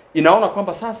inaona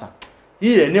kwamba sasa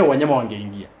hii eneo wanyama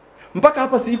wangeingia. Mpaka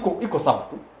hapa si iko sawa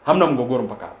tu. Hamna mgogoro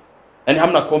mpaka hapa. Yani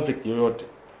hamna conflict yoyote.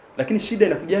 Lakini shida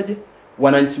inakujaje?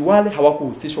 Wananchi wale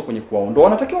hawakuhusishwa kwenye kuwaondoa.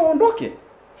 Wanatakiwa waondoke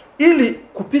ili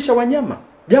kupisha wanyama.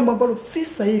 Jambo ambalo si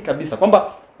sahihi kabisa,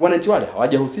 kwamba wananchi wale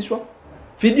hawajahusishwa.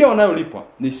 Fidia wanayolipwa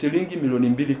ni shilingi milioni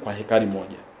 2 kwa hekari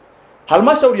moja.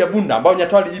 Halmashauri ya Bunda ambayo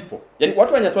Nyatwali ipo, yani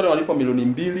watu wa Nyatwali wanalipwa milioni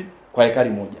 2 kwa hekari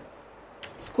moja.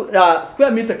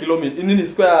 Square meter kilomita nini,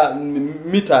 square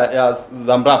mita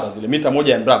za mraba, zile mita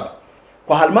moja ya mraba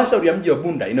kwa halmashauri ya mji wa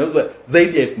Bunda inauzwa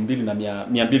zaidi ya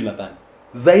 2200 nadhani.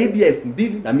 Zaidi ya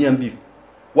 2200.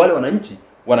 Wale wananchi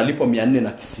wanalipwa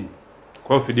 490.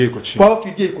 Kwa fidia iko chini. Kwa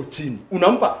fidia iko chini.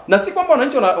 Unampa, na si kwamba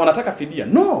wananchi wanataka fidia.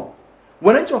 No.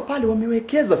 Wananchi wa pale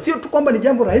wamewekeza. Sio tu kwamba ni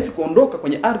jambo rahisi kuondoka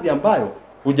kwenye ardhi ambayo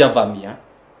hujavamia.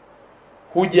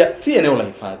 Si eneo la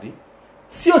hifadhi.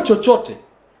 Sio chochote.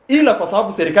 Ila kwa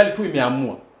sababu serikali tu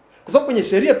imeamua. Kwa sababu kwenye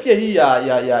sheria pia hii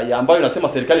ya ambayo inasema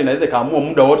serikali inaweza kaamua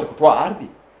muda wote kutoa ardhi,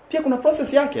 pia kuna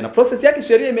process yake, na process yake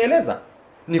sheria imeeleza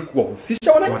ni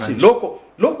kuwahusisha wananchi.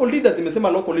 Local leaders, imesema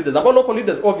local leaders. Ambao local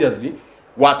leaders obviously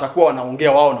watakuwa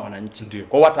wanaongea wao na wananchi. Ndio.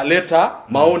 Kwa wataleta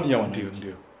maoni ya wananchi.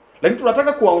 Ndio. Lakini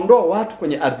tunataka kuwaondoa watu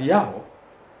kwenye ardhi yao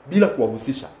bila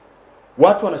kuwahusisha.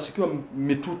 Watu wanashikiwa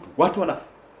mitutu, watu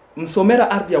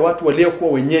msomera ardhi ya watu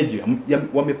waliokuwa wenyeji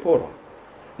wameporwa.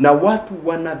 Na watu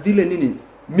wana vile nini?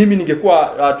 Mimi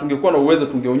tungekuwa na uwezo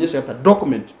tungeonyesha kabisa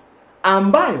document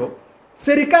ambayo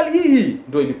serikali hii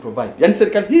ndio ili provide. Yaani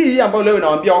serikali hii ambayo leo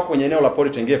inawaambia wako kwenye eneo la pori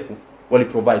tengefu wali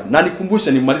provide. Na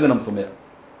nikumbushe, nimalize na msomera.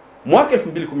 Mwaka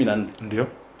 2014 ndio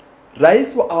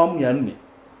Rais wa awamu ya 4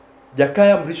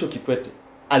 Jakaya Mrisho Kikwete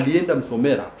alienda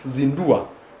Msomera kuzindua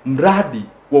mradi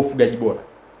wa ufugaji bora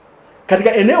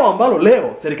katika eneo ambalo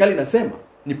leo serikali inasema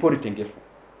ni pori tengefu.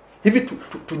 Hivi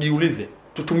tujiulize,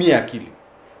 tutumie akili.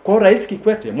 Kwa Rais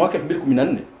Kikwete mwaka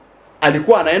 2014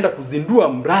 alikuwa anaenda kuzindua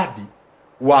mradi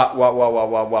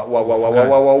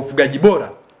wa ufugaji bora.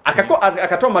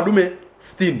 Akatoa madume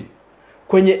 60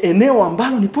 kwenye eneo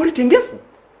ambalo ni pori tengefu.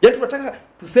 Yaani tunataka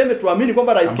tuamini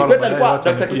kwamba Rais Kikwete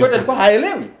alikuwa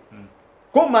haelewi.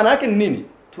 Kwa maana yake ni nini?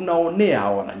 Tunaonea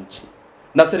hao wananchi.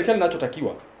 Na serikali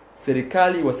inachotakiwa,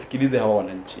 serikali wasikilize hao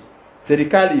wananchi.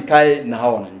 Serikali ikae na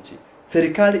hao wananchi.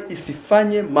 Serikali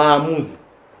isifanye maamuzi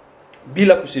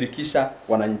bila kushirikisha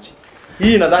wananchi.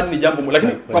 Hii nadhani ni jambo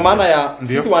lakini kwa maana ya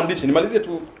sisi waandishi, nimalizie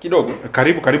tu kidogo.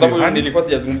 Karibu sababu nilikuwa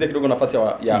sijazungumzia kidogo nafasi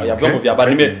ya vyombo vya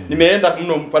habari. Nimeenda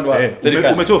mno upande wa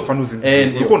serikali. Umetoa ufafanuzi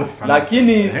mzuri.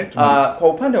 Lakini kwa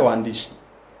upande wa waandishi,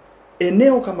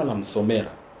 eneo kama la Msomera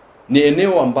ni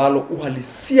eneo ambalo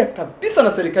uhalisia kabisa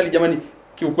na serikali jamani,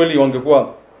 kiukweli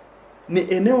wangekuwa ni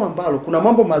eneo ambalo kuna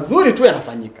mambo mazuri tu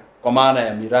yanafanyika kwa maana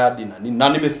ya miradi na nini. Na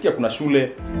nimesikia kuna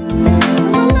shule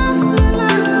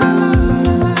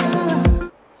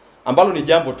ambalo ni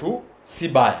jambo tu si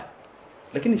baya.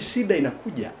 Lakini shida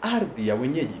inakuja, ardhi ya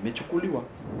wenyeji imechukuliwa.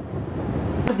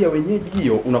 Ardhi ya wenyeji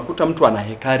hiyo unakuta mtu ana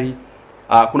hekari.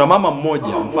 Kuna mama mmoja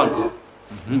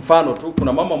mfano tu,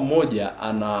 kuna mama mmoja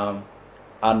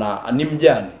ni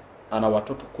mjane, ana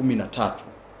watoto 13.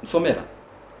 Msomera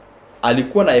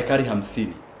alikuwa na hekari 50.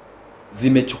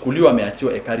 zimechukuliwa,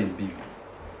 ameachiwa ekari 2.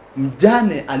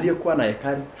 Mjane aliyekuwa na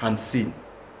ekari 50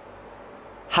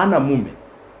 hana mume,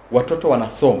 watoto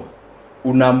wanasoma,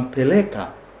 unampeleka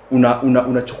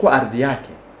unachukua ardhi yake,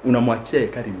 unamwachia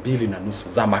ekari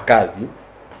 2.5 za makazi.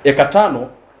 Eka 5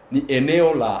 ni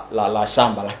eneo la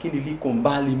shamba, lakini liko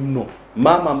mbali mno.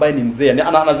 Mama ambaye ni mzee,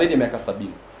 ana zaidi ya miaka 70.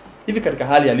 Hivi katika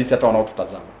hali halisi hata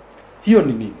wanaotutazama, hiyo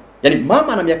ni nini? Yaani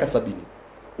mama ana miaka 70,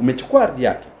 umechukua ardhi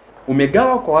yake,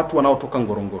 umegawa kwa watu wanaotoka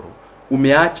Ngorongoro,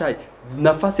 umeacha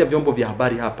nafasi ya vyombo vya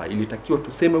habari hapa. Ilitakiwa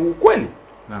tuseme ukweli.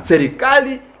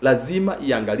 Serikali lazima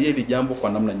iangalie hili jambo kwa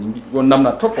namna nyingi, kwa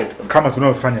namna tofauti kama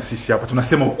tunavyofanya sisi hapa.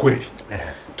 Tunasema ukweli.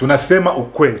 Tunasema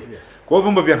ukweli. Kwa hiyo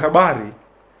vyombo vya habari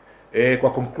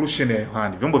kwa conclusion ya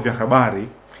Yohani, vyombo vya habari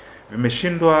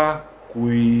vimeshindwa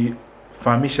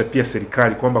kuifahamisha pia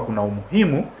serikali kwamba kuna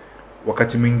umuhimu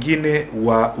wakati mwingine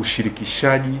wa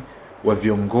ushirikishaji wa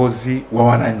viongozi wa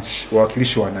wananchi,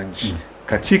 wawakilishi wa wananchi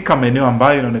katika maeneo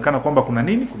ambayo inaonekana kwamba kuna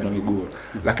nini, kuna migogoro.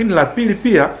 Lakini la pili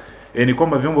pia ni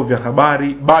kwamba vyombo vya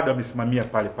habari bado wamesimamia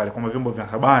pale pale kwamba vyombo vya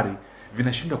habari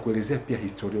vinashindwa kuelezea pia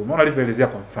historia. Umeona alivyoelezea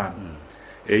kwa mfano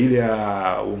ile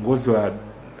ya uongozi wa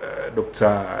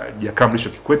Dr. Jakaya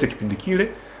Kikwete kipindi kile,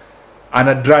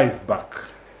 ana drive back,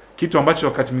 kitu ambacho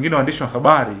wakati mwingine waandishi wa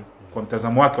habari kwa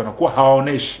mtazamo wake wanakuwa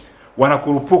hawaoneshi,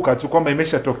 wanakurupuka tu kwamba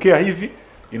imeshatokea hivi,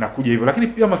 inakuja hivyo. Lakini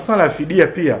pia masuala ya fidia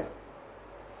pia,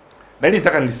 na hili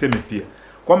nataka niliseme pia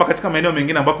kwamba katika maeneo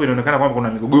mengine ambapo inaonekana kwamba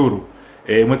kuna migogoro,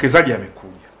 mwekezaji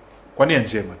amekuja kwa nia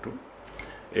njema tu,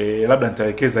 labda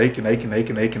nitawekeza hiki na hiki na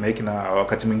hiki na hiki na hiki, na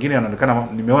wakati mwingine anaonekana,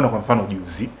 nimeona kwa mfano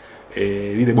juzi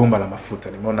lile bomba la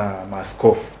mafuta, nimeona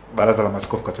maaskofu, baraza la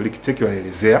maaskofu Katoliki teki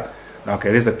wanaelezea, na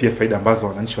wakaeleza pia faida ambazo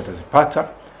wananchi watazipata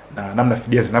na namna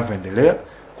fidia zinavyoendelea.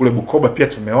 Kule Bukoba pia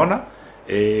tumeona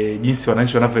jinsi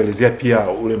wananchi wanavyoelezea pia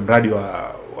ule mradi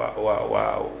wa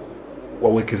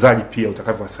uwekezaji pia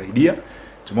utakavyowasaidia.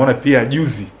 Tumeona pia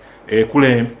juzi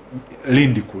kule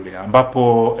Lindi kule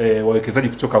ambapo wawekezaji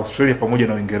kutoka Australia pamoja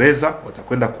na Uingereza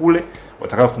watakwenda kule,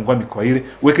 watakayofungua mikoa ile.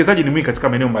 Uwekezaji ni mwingi katika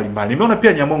maeneo mbalimbali. Nimeona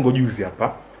pia Nyamongo juzi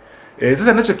hapa.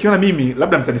 Sasa ninachokiona mimi,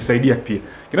 labda mtanisaidia pia,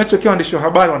 kinachokiona waandishi wa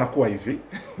habari wanakuwa hivi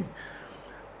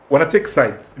wana take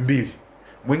sides mbili.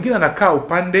 Mwingine anakaa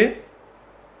upande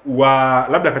wa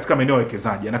labda katika maeneo ya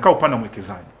uwekezaji, anakaa upande wa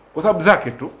mwekezaji kwa sababu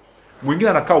zake tu. Mwingine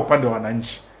anakaa upande wa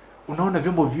wananchi. Unaona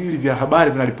vyombo viwili vya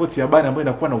habari vinaripoti habari ambayo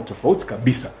inakuwa na utofauti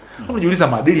kabisa. Unajiuliza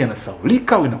maadili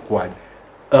yanasaulika au inakuwaje?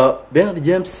 Bernard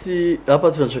James,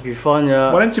 hapa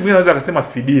tunachokifanya, mwananchi mwingine anaweza akasema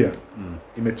fidia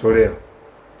imetolewa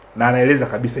na anaeleza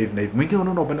kabisa hivi na hivi. Mwingine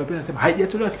unaona upande wa pili anasema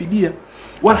haijatolewa fidia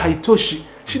wala haitoshi.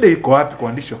 Shida iko wapi kwa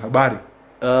waandishi wa habari?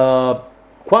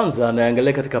 Kwanza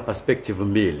naangalia katika perspective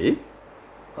mbili.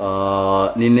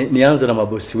 Nianze na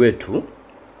mabosi wetu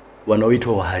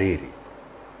wanaoitwa wahariri.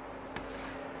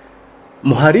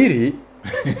 Mhariri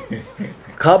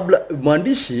kabla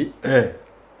mwandishi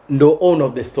ndo owner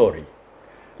of the story,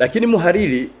 lakini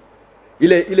mhariri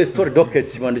ile story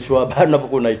dockets mwandishi wa habari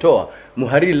unapokuwa unaitoa,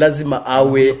 mhariri lazima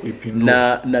awe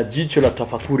na jicho la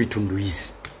tafakuri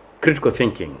tunduizi, critical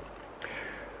thinking.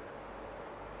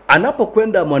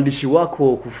 Anapokwenda mwandishi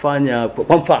wako kufanya,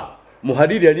 kwa mfano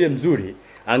mhariri aliye mzuri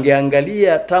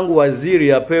angeangalia tangu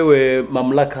waziri apewe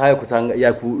mamlaka hayo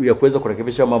ya kuweza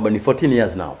kurekebisha mambo ni 14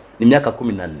 years now, ni miaka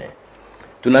 14.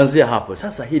 Tunaanzia hapo.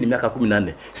 Sasa hii ni miaka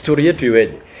 14. Story yetu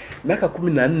iweje? Miaka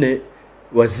 14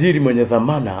 waziri mwenye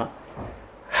dhamana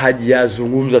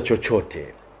hajazungumza chochote.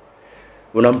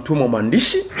 Unamtuma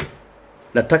mwandishi,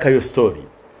 nataka hiyo story.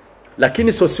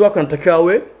 Lakini sosi wako anatakiwa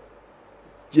awe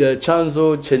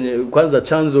chanzo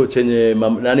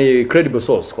chenye credible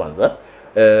source kwanza.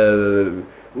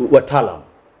 Wataalamu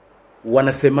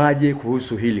wanasemaje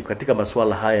kuhusu hili katika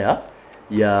masuala haya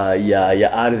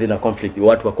ya ardhi na conflict,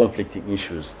 watu wa conflicting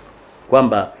issues,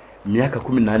 kwamba miaka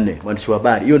 14 mwandishi wa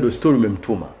habari, hiyo ndio story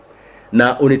umemtuma,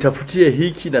 na unitafutie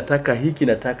hiki, nataka hiki,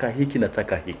 nataka hiki,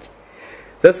 nataka hiki.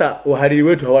 Sasa wahariri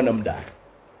wetu hawana muda.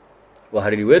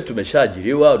 Wahariri wetu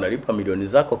umeshaajiriwa, unalipa milioni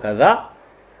zako kadhaa,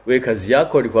 wewe kazi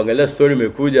yako ni kuangalia story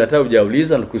imekuja, hata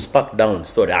hujauliza na kuspark down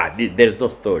story. There is no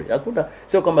story. Hakuna,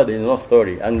 sio kama there is no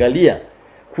story. Angalia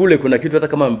kule kuna kitu, hata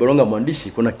kama mboronga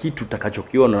mwandishi kuna kitu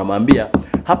utakachokiona na mwambia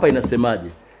hapa inasemaje.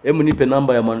 Hebu nipe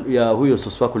namba ya huyo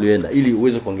sosi wako lienda ili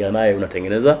uweze kuongea naye,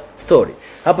 unatengeneza story.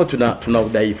 Hapa tuna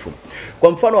udhaifu.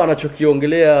 Kwa mfano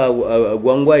anachokiongelea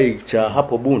Gwangwai cha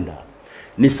hapo Bunda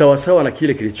ni sawa sawa na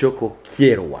kile kilichoko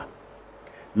Kyerwa.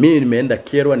 Mimi nimeenda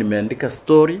Kyerwa, nimeandika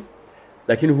story,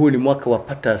 lakini huu ni mwaka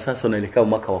wapata sasa unaelekea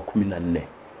mwaka wa 14.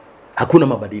 Hakuna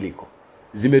mabadiliko.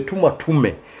 Zimetumwa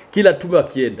tume. Kila tume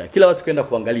wakienda, kila watu kaenda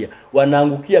kuangalia,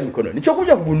 wanaangukia mikono.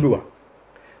 Nichokuja kugundua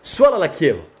swala la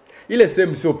Kyerwa, ile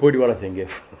sehemu sio pori wala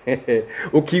tengefu.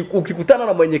 Ukikutana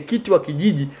na mwenyekiti wa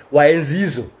kijiji wa enzi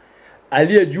hizo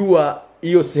aliyejua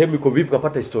hiyo sehemu iko vipi,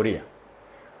 kapata historia,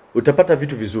 utapata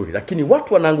vitu vizuri. Lakini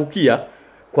watu wanaangukia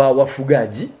kwa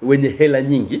wafugaji wenye hela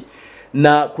nyingi,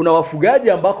 na kuna wafugaji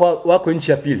ambao wako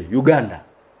nchi ya pili, Uganda,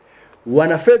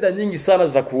 wana fedha nyingi sana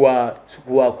za kuwa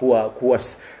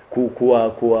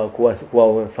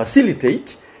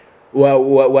facilitate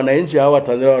wananchi hawa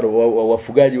Tanzania,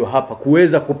 wafugaji wa hapa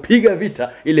kuweza kupiga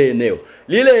vita ile eneo.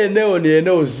 Lile eneo ni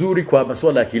eneo zuri kwa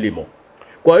masuala ya kilimo.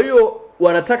 Kwa hiyo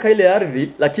wanataka ile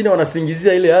ardhi, lakini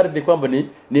wanasingizia ile ardhi kwamba ni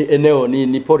eneo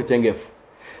ni pori tengefu.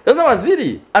 Sasa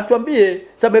waziri atuambie,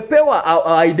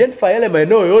 samepewa identify yale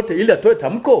maeneo yote ili atoe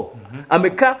tamko.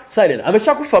 Amekaa silent.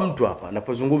 Ameshakufa mtu hapa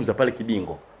anapozungumza pale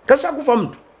Kibingo. Kashakufa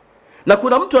mtu. Na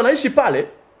kuna mtu anaishi pale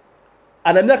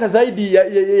ana miaka zaidi ya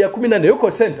 14,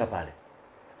 yuko center pale.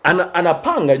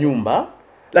 Anapanga nyumba,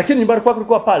 lakini nyumbani kwake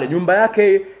kulikuwa pale, nyumba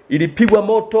yake ilipigwa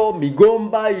moto,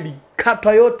 migomba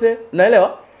ilikatwa yote,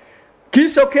 naelewa?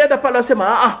 Kisha ukienda pale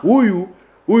anasema huyu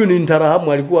ni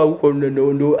mtarahamu, alikuwa huko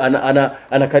ndo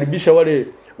anakaribisha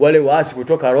wale waasi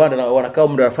kutoka Rwanda na wanakaa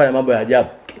muda wanafanya mambo ya ajabu.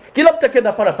 Kila mtu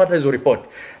akienda pale apata hizo report.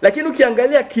 Lakini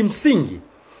ukiangalia kimsingi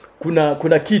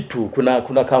kuna kitu,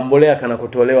 kuna kambolea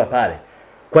kanakotolewa pale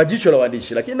kwa jicho la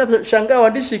waandishi. Lakini nashangaa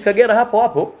waandishi Kagera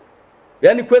hapo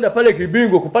yani kwenda pale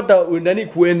Kibingo kupata ndani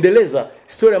kuendeleza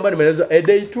story ambayo nimeeleza a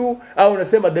day 2 au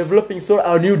unasema developing story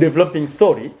au new developing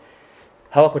story,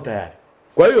 hawako tayari.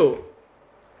 Kwa hiyo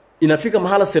inafika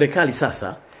mahala serikali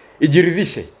sasa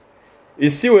ijiridhishe,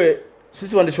 isiwe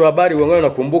sisi waandishi wa habari wengine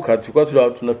nakumbuka tulikuwa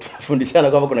tunafundishana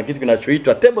kwamba kuna kitu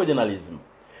kinachoitwa table journalism.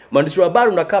 Mwandishi wa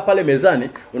habari unakaa pale mezani,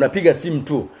 unapiga simu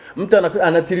tu, mtu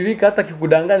anatiririka, hata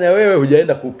kikudanganya wewe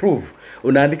hujaenda kuprove,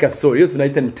 unaandika story. Hiyo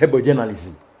tunaita ni table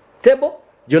journalism. Table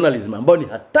journalism ambayo ni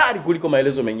hatari kuliko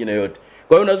maelezo mengine yote.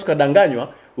 Kwa hiyo unaweza kudanganywa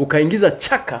ukaingiza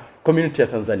chaka community ya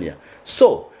Tanzania.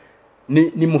 So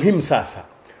ni muhimu sasa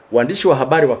waandishi wa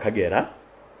habari wa Kagera,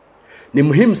 ni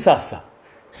muhimu sasa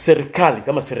serikali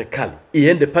kama serikali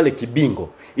iende pale Kibingo,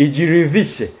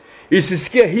 ijiridhishe,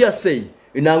 isisikie hearsay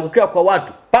inaangukia kwa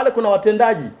watu. Pale kuna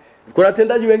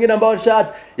watendaji wengine ambao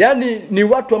washaacha. Yani ni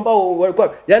watu ambao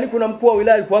walikuwa, yani kuna mkuu wa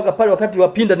wilaya alikuwa pale wakati wa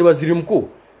Pinda ni waziri mkuu.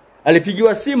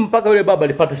 Alipigiwa simu mpaka yule baba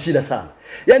alipata shida sana.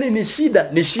 Yani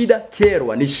ni shida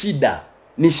kerwa,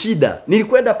 ni shida.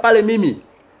 Nilikwenda pale mimi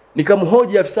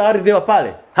nikamhoji afisa ardhi wa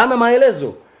pale, hana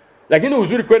maelezo. Lakini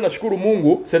uzuri kwenda, shukuru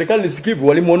Mungu, serikali nisikivu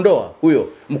walimuondoa huyo.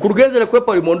 Mkurugenzi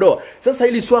alikuwepo walimuondoa. Sasa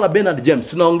hili swala Bernard James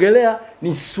tunaongelea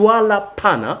ni swala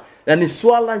pana na ni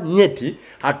swala nyeti.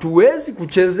 Hatuwezi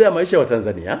kuchezea maisha ya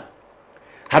Tanzania.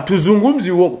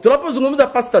 Hatuzungumzi uongo. Tunapozungumza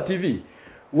Pasta TV,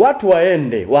 watu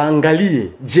waende waangalie,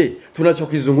 je,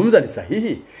 tunachokizungumza ni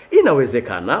sahihi?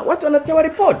 Inawezekana watu wanatoa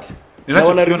report.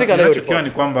 Ninachokiona ni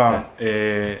kwamba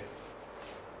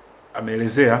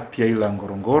ameelezea pia ila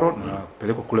Ngorongoro na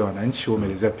kupelekwa kule wananchi,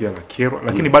 wameelezea pia la Kero,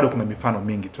 lakini bado kuna mifano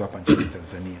mingi tu hapa nchini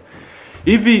Tanzania.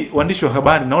 Hivi waandishi wa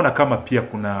habari naona kama pia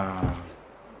kuna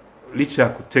licha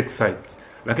ku take sides,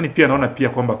 lakini pia naona pia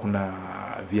kwamba kuna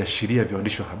viashiria vya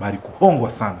waandishi wa habari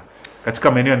kuhongwa sana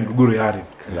katika maeneo ya migogoro ya ardhi.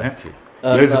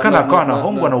 Inawezekana akawa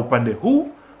anahongwa na upande huu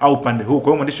au upande huu, kwa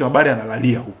hiyo mwandishi wa habari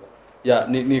analalia huko.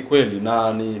 Ni kweli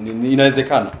na ni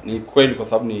inawezekana. Ni kweli kwa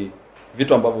sababu ni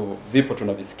vitu ambavyo vipo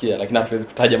tunavisikia, lakini hatuwezi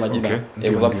kutaja majina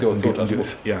kwa sababu sio utaratibu.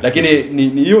 Lakini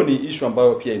hiyo ni issue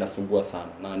ambayo pia inasumbua sana,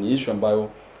 na ni issue ambayo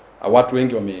watu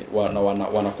wengi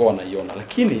wanakuwa wanaiona.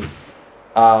 Lakini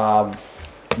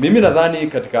mimi nadhani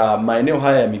katika maeneo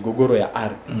haya ya migogoro ya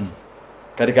ardhi,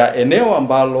 katika eneo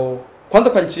ambalo kwanza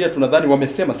kwa nchi yetu nadhani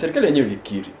wamesema, serikali yenyewe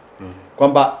ilikiri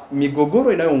kwamba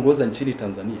migogoro inayoongoza nchini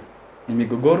Tanzania ni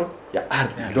migogoro ya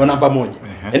ardhi, ndio namba 1.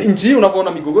 Yaani nchi hii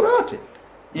unapoona migogoro yote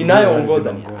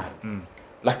inayoongoza ni ardhi.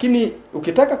 Lakini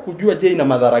ukitaka kujua je ina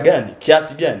madhara gani,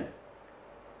 kiasi gani,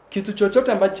 kitu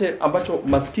chochote ambacho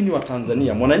maskini wa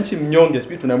Tanzania, mwananchi mnyonge,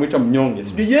 sijui tunamuita mnyonge,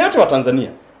 sijui yeyote wa Tanzania,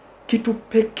 kitu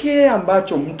pekee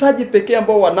ambacho, mtaji pekee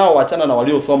ambao wanaoachana na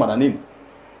waliosoma na nini,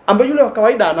 ambayo yule wa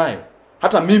kawaida anayo,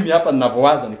 hata mimi hapa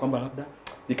ninavyowaza ni kwamba labda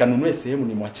nikanunue sehemu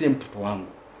nimwachie mtoto wangu.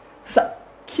 Sasa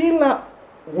kila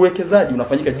uwekezaji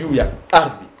unafanyika juu ya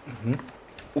ardhi.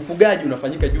 Ufugaji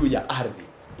unafanyika juu ya ardhi.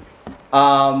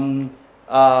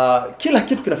 Kila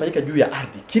kitu kinafanyika juu ya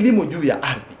ardhi, kilimo juu ya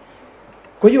ardhi.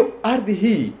 Kwa hiyo ardhi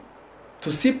hii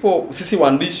sisi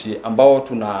waandishi ambao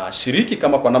tunashiriki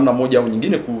kama kwa namna moja au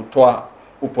nyingine kutoa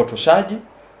upotoshaji,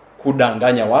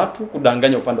 kudanganya watu,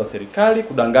 kudanganya upande wa serikali,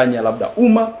 kudanganya labda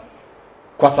umma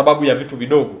kwa sababu ya vitu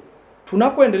vidogo.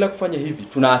 Tunapoendelea kufanya hivi,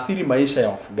 tunaathiri maisha ya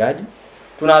wafugaji,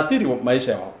 tunaathiri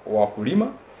maisha ya wakulima,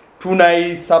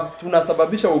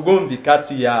 tunasababisha ugomvi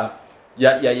kati ya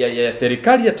ya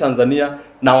serikali ya Tanzania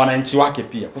na wananchi wake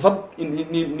pia, kwa sababu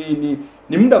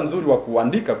ni muda mzuri wa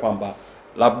kuandika kwamba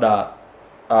labda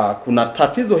kuna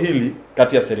tatizo hili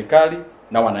kati ya serikali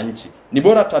na wananchi. Ni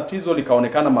bora tatizo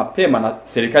likaonekana mapema na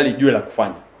serikali ijue la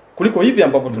kufanya kuliko hivi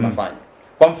ambavyo tunafanya.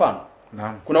 Kwa mfano,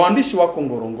 kuna waandishi wako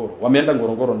Ngorongoro, wameenda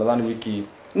Ngorongoro nadhani wiki,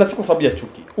 na si kwa sababu ya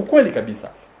chuki. Ukweli kabisa,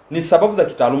 ni sababu za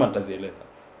kitaaluma nitazieleza.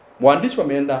 Waandishi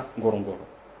wameenda Ngorongoro,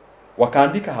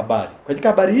 wakaandika habari. Katika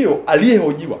habari hiyo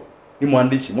aliyehojiwa ni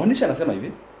mwandishi. Mwandishi anasema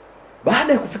hivi: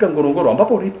 baada ya kufika Ngorongoro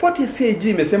ambapo ripoti ya CAG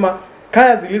imesema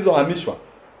kaya zilizohamishwa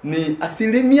ni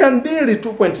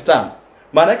 2.5,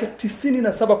 maana yake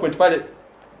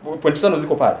 97.5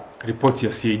 ziko pale. Ripoti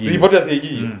ya CAG. Ripoti ya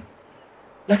CAG.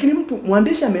 Lakini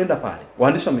mwandishi ameenda pale,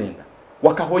 waandishi wameenda,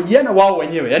 wakahojiana wao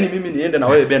wenyewe. Yaani mimi niende na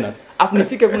wewe Bernard, afu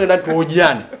nifike kule ndani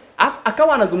tuhojiane. Afu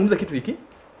akawa anazungumza kitu hiki.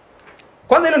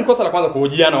 Kwanza ile ni kosa la kwanza,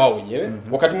 kuhojiana wao wenyewe.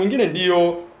 Wakati mwingine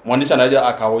ndio mwandishi anaja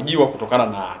akahojiwa kutokana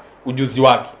na ujuzi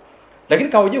wake. Lakini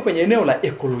kahojiwa kwenye eneo la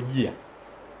ekolojia.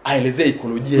 Aelezea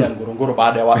ekolojia ya Ngorongoro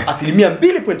baada ya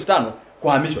 2.5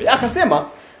 kuhamishwa. Akasema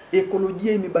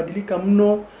ekolojia imebadilika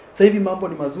mno. Sasa hivi mambo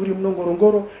ni mazuri mno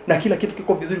Ngorongoro na kila kitu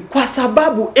kiko vizuri kwa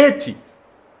sababu eti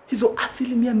hizo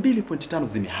 2.5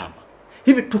 zimehama.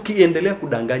 Hivi tukiendelea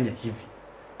kudanganya hivi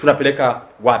tunapeleka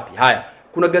wapi? Haya,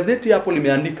 kuna gazeti hapo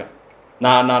limeandika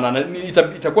na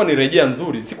itakuwa ni rejea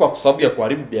nzuri, si kwa sababu ya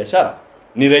kuharibu biashara,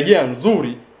 ni rejea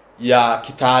nzuri ya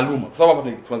kitaaluma kwa sababu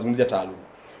hapa tunazungumzia taaluma.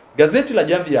 Gazeti la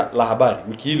Jamvi la Habari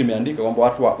wiki hii limeandika kwamba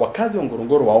watu wakazi wa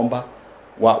Ngorongoro waomba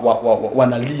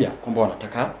wanalia kwamba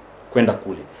wanataka kwenda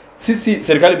kule.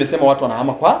 Serikali imesema watu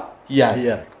wanahama kwa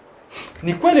hiari.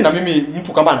 Ni kweli, na mimi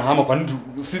mtu kama anahama kwa nini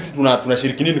sisi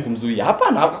tunashiriki nini kumzuia?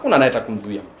 Hapana, hakuna anayetaka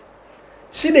kumzuia mtu.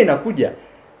 Shida inakuja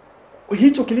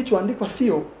hicho kilichoandikwa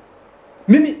sio.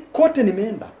 Mimi kote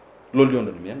nimeenda.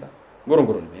 Loliondo nimeenda,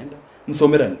 Ngorongoro nimeenda,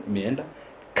 Msomera nimeenda.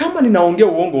 Kama ninaongea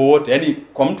uongo wote, yani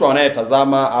kwa mtu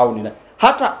anayetazama au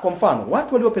hata kwa mfano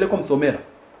watu waliopelekwa Msomera,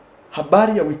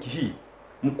 habari ya wiki hii,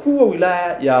 mkuu wa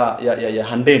wilaya ya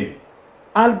Handeni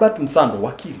Albert Msando,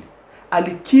 wakili,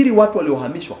 alikiri watu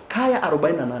waliohamishwa kaya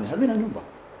 48 hazina nyumba.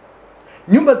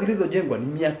 Nyumba zilizojengwa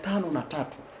ni 503.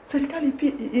 Serikali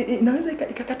pia inaweza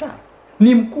ikakataa.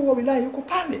 Ni mkuu wa wilaya yuko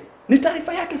pale. Ni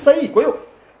taarifa yake sahihi. Kwa hiyo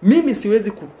mimi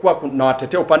siwezi kuwa na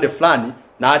watetea upande fulani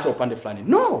na acha upande fulani.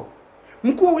 No.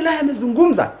 Mkuu wa wilaya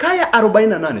amezungumza kaya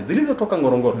 48 zilizotoka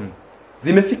Ngorongoro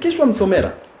zimefikishwa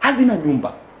Msomera, hazina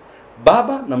nyumba.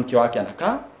 Baba na mke wake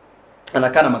anakaa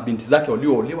na mabinti zake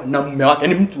walioolewa na mume wake.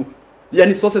 Yaani mtu,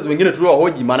 yani sources wengine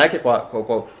tuliowahoji, maana yake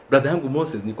kwa brother yangu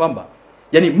Moses ni kwamba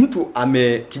yani mtu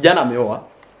kijana ameoa,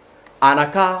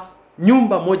 anakaa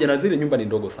nyumba moja, na zile nyumba ni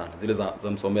ndogo sana zile za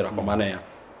Msomera, kwa maana ya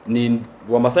ni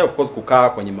Wamasai of course kukaa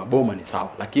kwenye maboma ni sawa,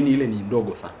 lakini ile ni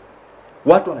ndogo sana.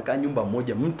 Watu wanakaa nyumba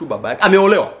moja, mtu baba yake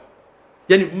ameolewa,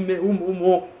 yani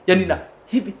mume yani na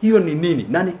hivi, hiyo ni nini?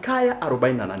 Na ni kaya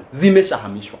 48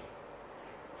 zimeshahamishwa.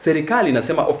 Serikali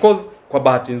inasema of course, kwa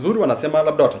bahati nzuri wanasema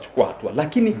labda watachukua hatua,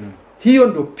 lakini hiyo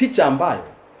ndio picha ambayo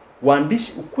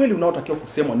waandishi, ukweli unaotakiwa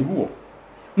kusemwa ni huo.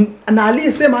 Na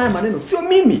aliyesema haya maneno sio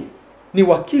mimi, ni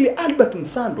wakili Albert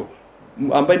Msando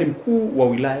ambaye ni mkuu wa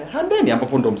wilaya Handeni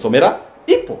ambapo ndo Msomera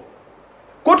ipo.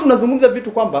 Kwa tunazungumza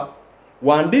vitu kwamba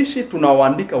waandishi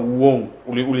tunawaandika uongo.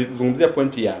 Ulizungumzia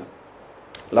pointi ya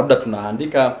labda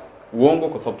tunaandika uongo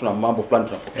kwa sababu tuna mambo fulani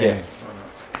tunapokea.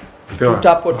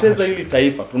 Tutapoteza hili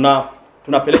taifa.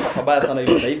 Tunapeleka pabaya sana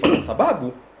hili taifa kwa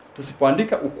sababu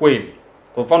tusipoandika ukweli.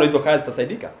 Kwa mfano hizo kazi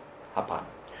zitasaidika? Hapana.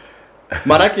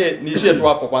 Maana yake niishie tu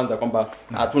hapo kwanza kwamba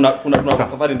kuna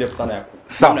safari ndefu sana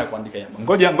ya kuandika ya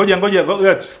mambo.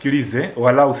 Ngoja tusikilize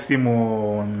walau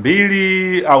simu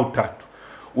 2 au 3.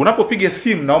 Unapopiga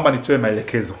simu, naomba nitoe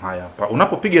maelekezo haya hapa.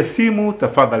 Unapopiga simu,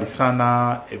 tafadhali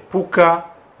sana epuka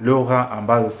lugha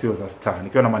ambazo sio za star.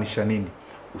 Nikiwa namaanisha nini?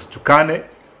 Usitukane,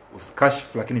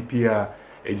 usikashifu, lakini pia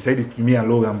jitahidi kutumia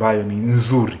lugha ambayo ni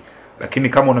nzuri. Lakini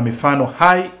kama una mifano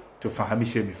hai,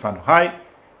 tufahamishe mifano hai.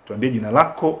 Tuambie jina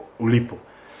lako, ulipo.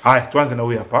 Haya, tuanze na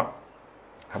huyu hapa.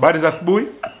 Habari za asubuhi.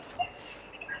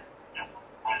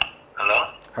 Hello.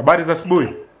 Habari za asubuhi.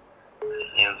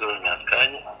 Ni nzuri,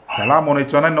 nasikiaje? Salama,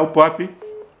 unaitwa nani na upo wapi?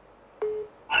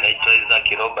 Naitwa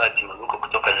Isaac Robert Mzuko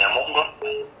kutoka Nyamongo.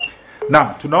 Naam,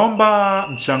 tunaomba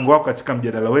mchango wako katika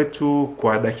mjadala wetu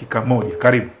kwa dakika 1.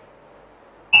 Karibu.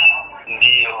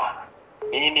 Ndio.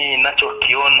 Mimi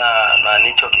ninachokiona na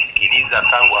nilichokisikiliza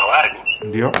tangu awali,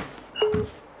 ndio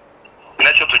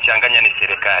kinachotuchanganya ni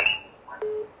serikali.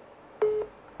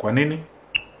 Kwa nini?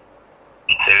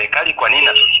 Serikali kwa nini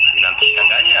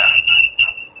inatuchanganya?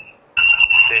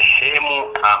 Sehemu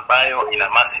ambayo ina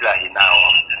maslahi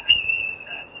nao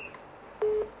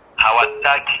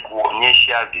hawataki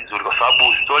kuonyesha vizuri, kwa sababu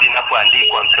story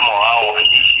inapoandikwa, msemo wao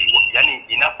waandishi, yani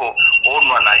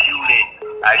inapoonwa na yule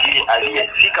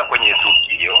aliyefika kwenye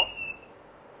tukio.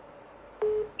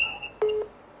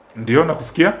 Ndio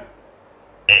nakusikia.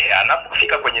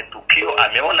 Anapofika kwenye tukio,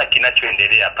 ameona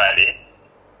kinachoendelea pale,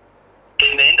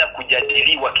 kinaenda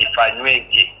kujadiliwa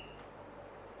kifanyweje,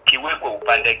 kiwekwe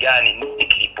upande gani, nini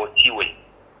kilipotiwe.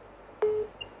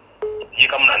 Je,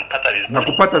 kama unanipata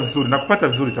vizuri? Nakupata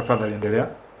vizuri, tafadhali endelea.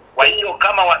 Kwa hiyo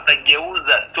kama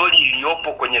watageuza story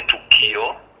iliyopo kwenye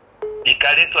tukio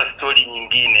ikaletwa story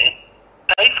nyingine,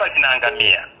 taifa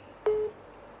linaangamia.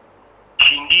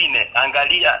 Kingine,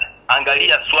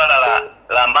 angalia swala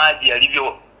la maji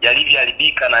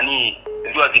yalivyoharibika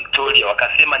ziwa Victoria,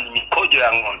 wakasema ni mikojo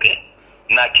ya ng'ombe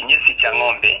na kinyesi cha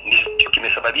ng'ombe ndicho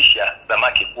kimesababisha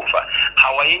samaki kufa.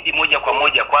 Hawaendi moja kwa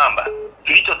moja kwamba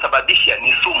kilichosababisha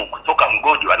ni sumu kutoka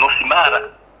mgodi wa North Mara.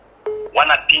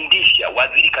 Wanapindisha,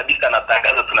 waziri kabisa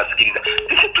anatangaza, tunasikiliza.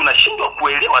 Sisi tunashindwa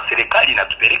kuelewa serikali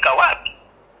inatupeleka wapi.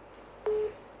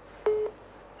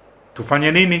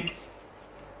 Tufanye nini?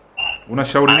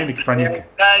 Unashauri nini kifanyike?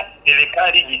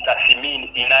 Serikali jitathmini,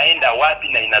 inaenda wapi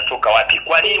na inatoka wapi?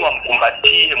 Kwa nini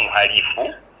wamkumbatie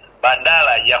mhalifu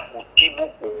badala ya kutibu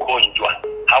ugonjwa?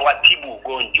 Hawatibu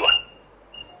ugonjwa.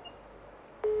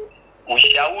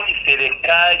 Ushauri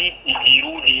serikali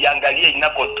ijirudi, iangalie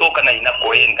inakotoka na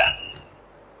inakoenda.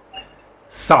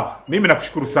 Sawa, mimi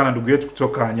nakushukuru sana ndugu yetu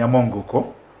kutoka Nyamongo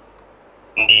huko.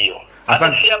 Ndio.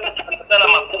 Asante. Hapa tunapata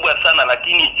makubwa sana,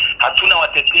 lakini hatuna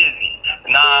watetezi.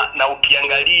 Na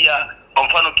ukiangalia kwa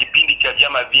mfano kipindi cha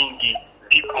vyama vingi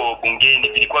viko bungeni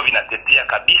vilikuwa vinatetea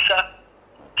kabisa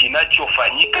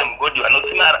kinachofanyika mgodi wa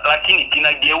North Mara, lakini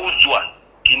kinageuzwa,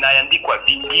 kinaandikwa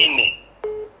vingine.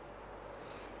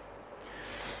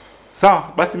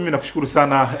 Sawa, basi mimi nakushukuru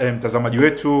sana mtazamaji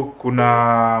wetu. Kuna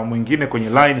mwingine kwenye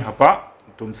line hapa,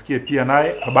 tumsikie pia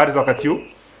naye. Habari za wakati huu?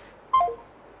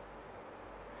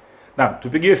 Naam,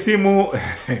 tupigie simu.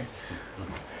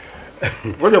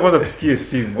 Ngoja kwanza tusikie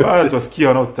simu. Wala tuwasikie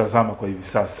wanaotazama kwa hivi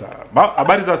sasa.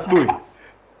 Habari za asubuhi.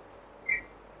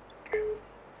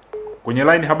 Kwenye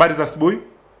line, habari za asubuhi.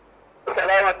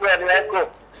 Salama tu, yako.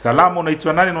 Salamu,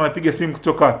 unaitwa nani na unapiga simu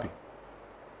kutoka wapi?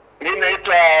 Mimi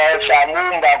naitwa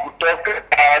Shamumba kutoka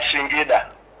Singida.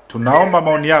 Tunaomba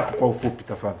maoni yako kwa ufupi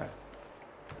tafadhali.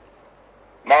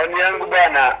 Maoni yangu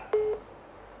bwana.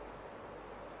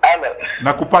 Halo.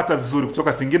 Nakupata vizuri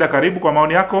kutoka Singida, karibu kwa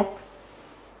maoni yako.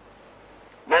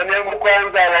 Maoni yangu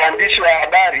kwanza, waandishi wa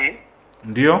habari.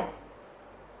 Ndio.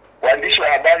 Waandishi wa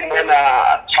habari mbona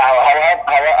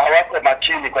hawako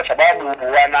makini, kwa sababu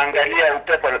wanaangalia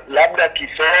upepo, labda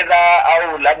kifedha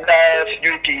au labda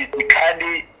sijui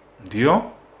kikadi.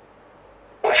 Ndio.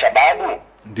 Kwa sababu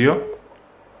ndio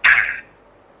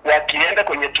wakienda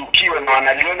kwenye tukio na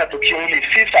wanaliona tukio hili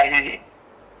si sahihi,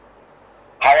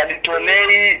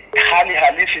 hawalitolei hali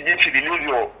halisi jinsi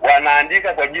lilivyo,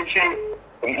 wanaandika kwa jinsi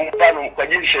mfano, kwa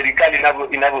jinsi serikali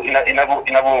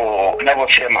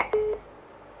inavyosema.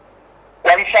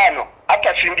 Kwa mfano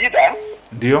hata Singida,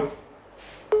 ndio,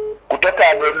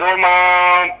 kutoka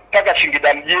Dodoma mpaka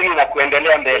Singida mjini na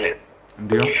kuendelea mbele,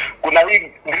 ndio kuna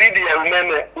hii grid ya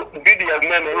umeme,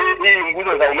 hii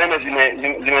nguzo za umeme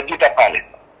zimepita pale.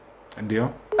 Ndio.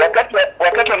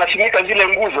 Wakati wanasimika zile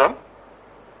nguzo,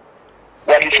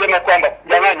 walisema kwamba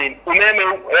jamani, umeme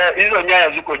hizo nyaya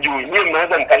ziko juu, nyinyi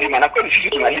mnaweza mkalima. Na kweli sisi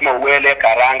tunalima uwele,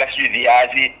 karanga, sisi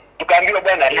viazi. Tukaambiwa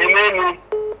bwana, limeni.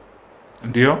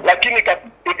 Ndio. Lakini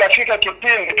ikafika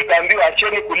kipindi tukaambiwa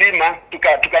acheni kulima,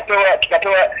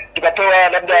 tukatoa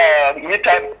labda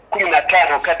mita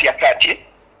 15 kati ya kati.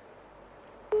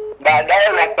 Baadaye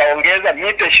wakaongeza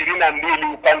mita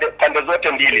 22 pande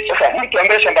zote mbili. Sasa mtu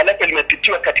ambaye shamba lake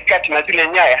limepitiwa katikati na zile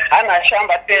nyaya hana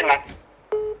shamba tena.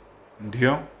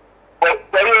 Ndio.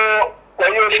 Kwa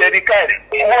hiyo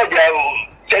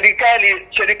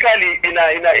serikali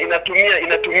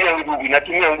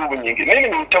inatumia nguvu nyingi. Mimi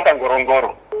ni mtoka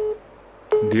Ngorongoro.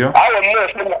 Ndio. Hao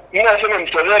mnasema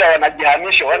Msozera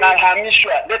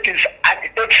wanahamishwa, that is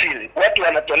exile. Watu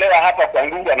wanatolewa hapa kwa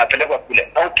nguvu, wanapelekwa kule.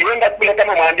 Na ukienda kule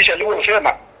kama mwandishi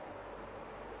alivyosema,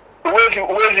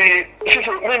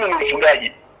 mimi ni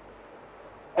mfugaji.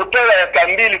 Kutoa eka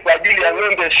 2 kwa ajili ya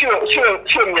ng'ombe sio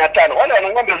 500. Wale wana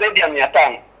ng'ombe zaidi ya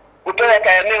 500. Kutoa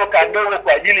kaeneo kadogo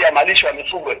kwa ajili ya malisho ya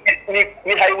mifugo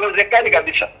ni haiwezekani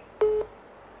kabisa.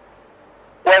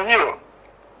 Kwa hiyo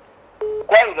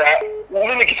kwanza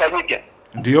nini kifanyike?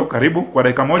 Ndio, karibu kwa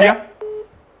dakika moja.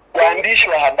 Waandishi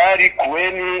wa habari,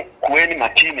 kueni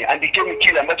makini, andikeni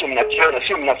kile ambacho mnakiona,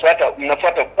 sio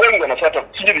mnafuata wengi wanafuata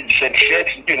sijui legislation,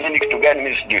 sijui nini kitu gani,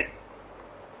 mimi sijui.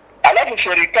 Alafu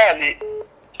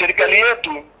serikali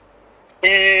yetu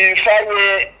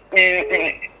ifanye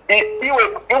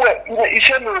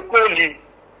iseme ukweli,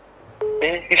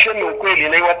 iseme ukweli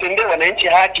na iwatendee wananchi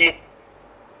haki.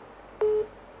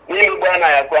 Mimi bwana,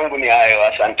 ya kwangu ni hayo.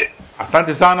 Asante.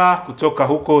 Asante sana kutoka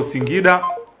huko Singida.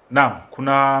 Naam,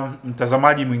 kuna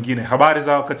mtazamaji mwingine. Habari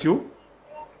za wakati huu?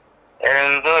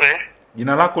 Nzuri.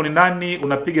 Jina lako ni nani?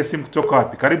 Unapiga simu kutoka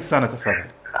wapi? Karibu sana tafadhali.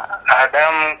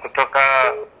 Adam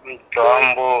kutoka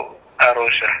Mtoambo,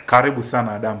 Arusha. Karibu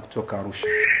sana Adam kutoka Arusha.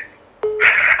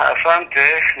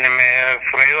 Asante,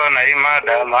 nimefurahiwa na hii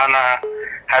mada, maana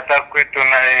hata kwetu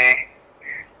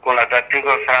kuna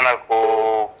tatizo sana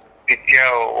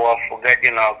kupitia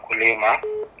wafugaji na wakulima.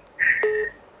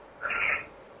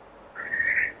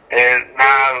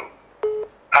 Na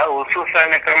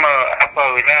hususan kama hapa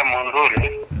wilaya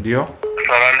Monduli, ndio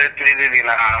swala letu hili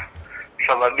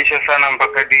linasababisha sana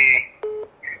mpaka di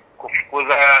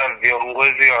kufukuza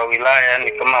viongozi wa wilaya.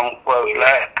 Ni kama mkuu wa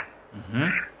wilaya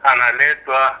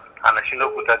analetwa,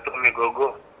 anashindwa kutatua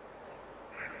migogoro,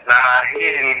 na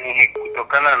hii ni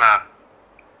kutokana na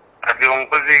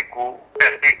viongozi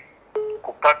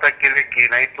kupata kile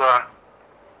kinaitwa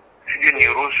sijui ni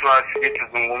rushwa, sijui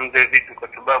tuzungumze vitu, kwa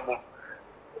sababu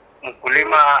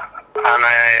mkulima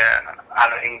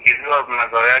anaingiliwa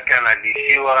mazao yake,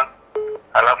 analishiwa,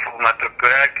 alafu matokeo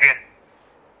yake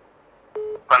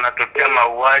panatokea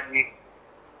mauaji,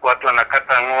 watu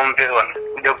wanakata ng'ombe,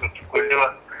 wanakuja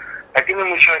kuchukuliwa, lakini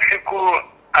mwisho wa siku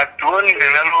hatuoni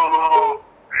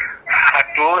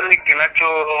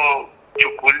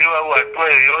kinachochukuliwa au hatua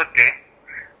yoyote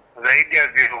zaidi ya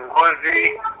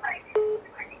viongozi,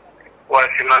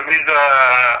 wasimamizi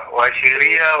wa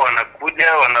sheria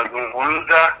wanakuja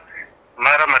wanazungumza,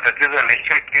 mara matatizo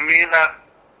yanaisha kimila.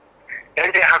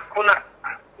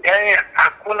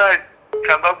 Hakuna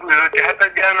sababu yoyote. Hata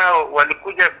jana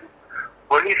walikuja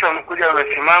polisi, wamekuja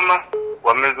wamesimama,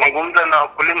 wamezungumza na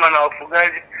wakulima na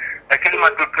wafugaji, lakini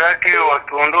matokeo yake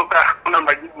wakiondoka hakuna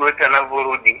majibu yote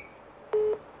yanavyorudi.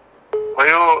 Kwa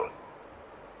hiyo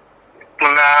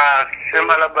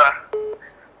tunasema labda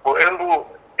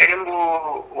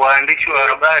Embu waandishi wa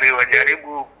habari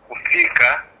wajaribu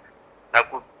kufika na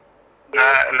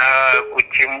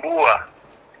kuchimbua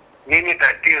nini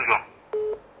tatizo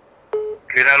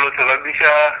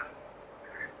linalosababisha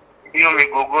hiyo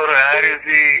migogoro ya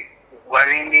ardhi, kwa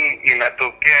nini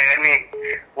inatokea. Yani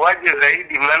waje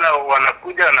zaidi, maana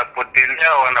wanakuja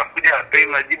wanapotelea, wanakuja hapei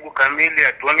majibu kamili,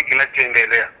 hatuoni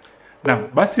kinachoendelea. Naam,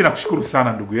 basi nakushukuru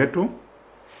sana ndugu yetu.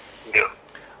 Ndio.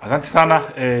 Asante sana.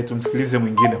 Tumsikilize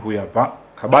mwingine huyu hapa.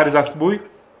 Habari za asubuhi.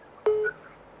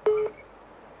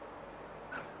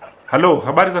 Halo,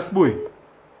 habari za asubuhi.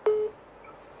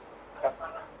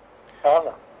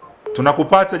 Sawa.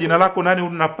 Tunakupata. Jina lako nani?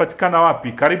 Unapatikana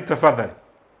wapi? Karibu tafadhali.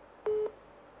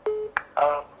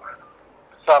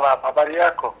 Salama, habari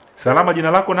yako? Salama,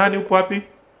 jina lako nani? Upo wapi?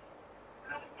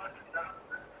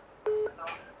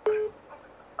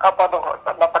 Hapa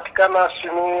napatikana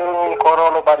Simiyu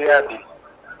Korolo, Bariadi.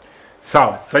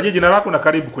 Sawa, tajia jina lako na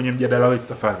karibu kwenye mjadala wetu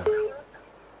tafadhali.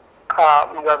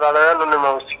 Mjadala wenu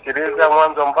nimeusikiliza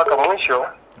mwanzo mpaka mwisho.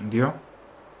 Ndio.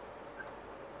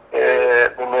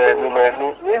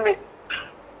 Mimi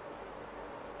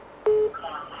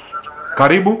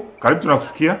Karibu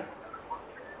tunakusikia.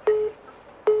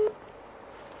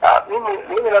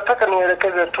 Mimi nataka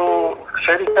nielekeze tu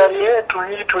serikali yetu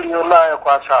hii tulionayo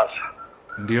kwa sasa.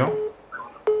 Ndio.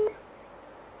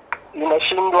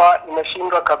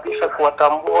 Inashindwa kabisa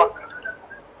kuwatambua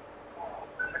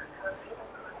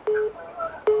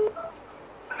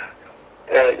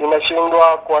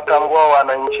inashindwa kuwatambua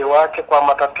wananchi wake kwa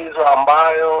matatizo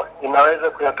ambayo inaweza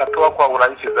kuyatatua kwa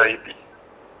urahisi zaidi.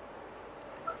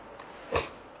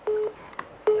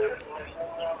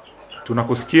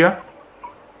 Tunakusikia.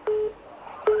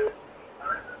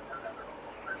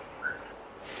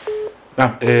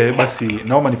 Naam, basi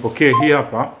naomba nipokee hii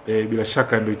hapa, bila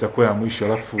shaka ndio itakuwa ya mwisho,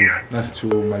 alafu nasi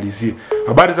tumalizie.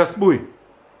 Habari za asubuhi.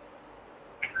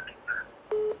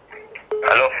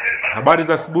 Halo. Habari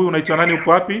za asubuhi, unaitwa nani,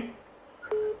 upo wapi?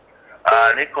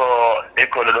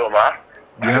 Niko Dodoma.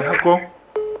 Jina lako?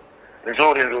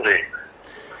 Nzuri.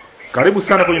 Karibu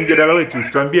sana kwenye mjadala wetu.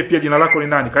 Tuambie pia jina lako ni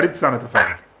nani. Karibu sana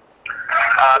tafadhali.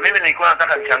 Mimi nilikuwa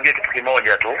nataka nichangie kitu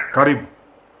kimoja tu. Karibu.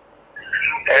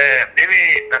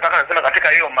 Mimi nataka nisema katika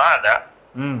hiyo mada.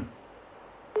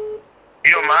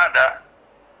 Hiyo mada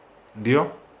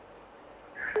ndio,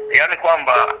 yaani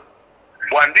kwamba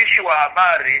waandishi wa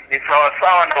habari ni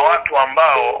sawasawa na watu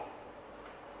ambao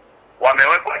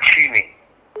wamewekwa chini.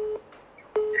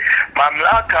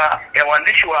 Mamlaka ya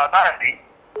waandishi wa habari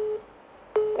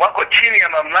wako chini ya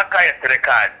mamlaka ya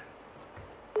serikali.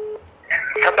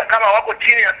 Sasa kama wako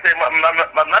chini ya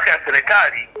mamlaka ya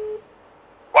serikali,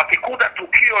 wakikuta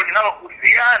tukio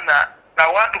linalohusiana na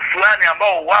watu fulani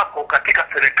ambao wako katika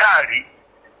serikali,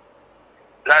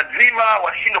 lazima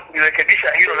washindwe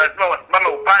kulirekebisha hilo. Lazima wasimame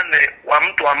upande wa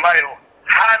mtu ambayo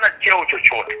hana cheo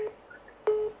chochote.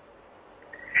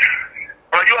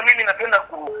 Unajua, mimi napenda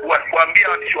kuambia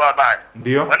waandishi wa habari.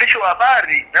 Ndio. Waandishi wa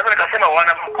habari naweza nikasema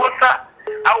wana makosa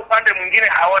au upande mwingine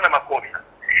hawana makosa.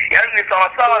 Yaani ni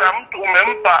sawasawa na mtu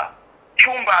umempa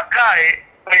chumba akae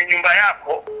kwenye nyumba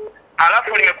yako,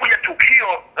 alafu limekuja tukio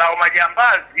la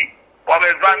majambazi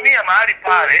wamevamia mahali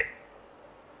pale,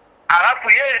 alafu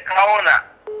yeye kaona,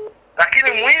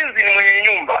 lakini mwizi ni mwenye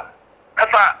nyumba.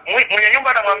 Sasa mwenye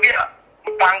nyumba anamwambia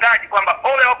mpangaji kwamba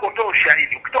ole wako utoe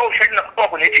ushahidi, ukitoa ushahidi na kutoa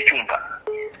kwenye hichi chumba.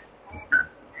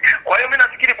 Kwa hiyo mimi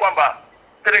nafikiri kwamba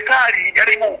serikali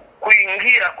ijaribu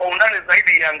kuingia kwa undani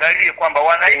zaidi, iangalie kwamba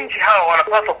wananchi hawa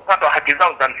wanapaswa kupata haki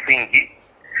zao za msingi.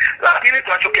 Lakini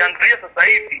tunachokiangalia sasa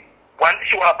hivi,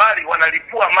 waandishi wa habari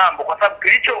wanalipua mambo, kwa sababu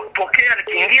kilichotokea ni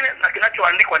kingine na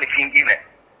kinachoandikwa ni kingine.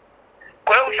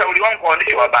 Kwa hiyo ushauri wangu kwa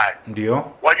waandishi wa habari,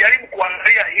 ndio wajaribu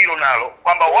kuangalia hilo nalo,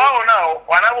 kwamba wao nao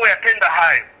wanapoyatenda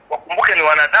hayo wakumbuke ni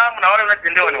wanadamu na wale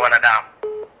wanaotendewa ni wanadamu.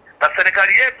 Na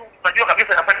serikali yetu tunajua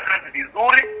kabisa inafanya kazi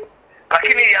vizuri,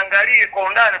 lakini iangalie kwa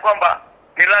undani kwamba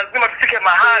ni lazima tufike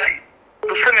mahali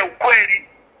tuseme ukweli.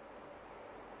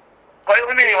 Kwa hiyo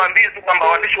mimi niwaambie tu kwamba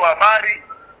waandishi wa habari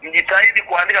mjitahidi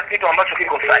kuandika kitu ambacho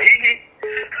kiko sahihi.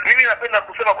 Mimi napenda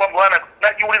kusema kwamba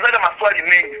najiulizaga maswali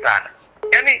mengi sana.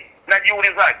 Yaani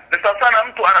najiulizaga, ni sawa sana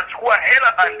mtu anachukua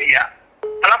hela bandia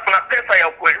alafu na pesa ya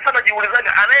ukweli. Sasa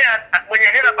najiulizaga, mwenye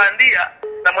hela bandia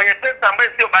na mwenye pesa ambaye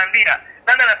sio bandia,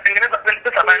 nani anatengeneza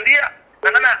pesa bandia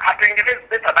na nani hatengenezi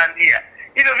pesa bandia?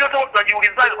 Hivyo vyote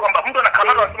tunajiulizaga kwamba mtu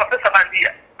anakamata anasema pesa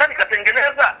bandia, nani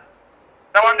katengeneza?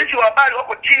 Na waandishi wa habari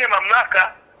wako chini ya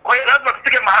mamlaka. Kwa hiyo lazima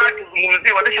tufike mahali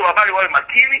tuzungumzie waandishi wa habari wawe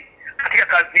makini katika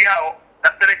kazi yao,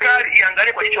 na serikali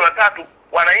iangalie kwa jicho la tatu.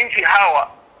 Wananchi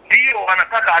hawa ndio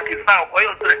wanataka haki zao, kwa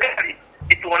hiyo serikali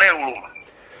ituonee huruma.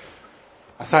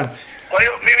 Asante. Kwa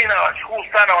hiyo mimi nawashukuru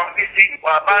sana waandishi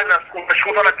wa habari, na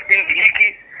nashukuru sana kipindi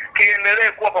hiki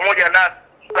kiendelee kuwa pamoja nasi,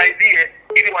 tusaidie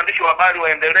ili waandishi wa habari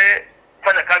waendelee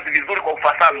kufanya kazi vizuri kwa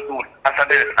ufasaha mzuri.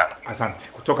 Asante sana. Asante.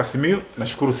 Kutoka Simiyu,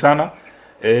 nashukuru sana.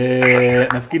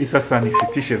 Nafikiri sasa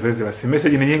nisitishe zoezi la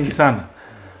message ni nyingi sana.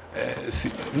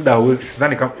 Muda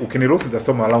sidhani kama ukiniruhusu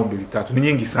nitasoma alau 2-3. Ni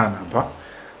nyingi sana hapa.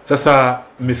 Sasa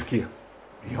mmesikia.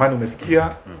 Yohani umesikia,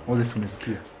 Moses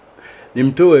umesikia.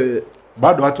 Nimtoe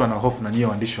bado watu wana hofu na nyie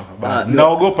waandishi wa habari.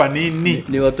 Naogopa nini?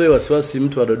 Ni watoe wasiwasi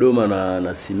mtu wa Dodoma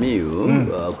na Simiyu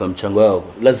kwa mchango wao.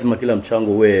 Lazima kila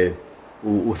mchango uwe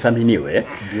uthaminiwe.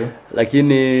 Ndio.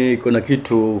 Lakini kuna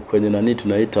kitu kwenye nani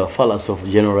tunaita fallacy of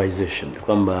generalization,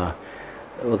 kwamba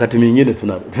wakati mwingine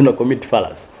tuna commit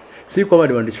fallacy. Si kwamba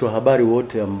ni waandishi wa habari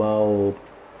wote ambao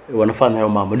wanafanya hayo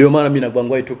mambo. Ndio maana mimi na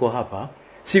Gwangwai tuko hapa.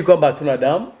 Si kwamba hatuna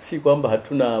damu, si kwamba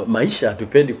hatuna maisha,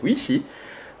 hatupendi kuishi,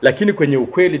 lakini kwenye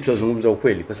ukweli tutazungumza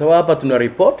ukweli. Kwa sababu hapa tuna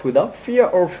report without fear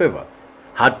or favor.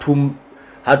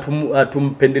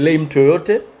 Hatumpendelei mtu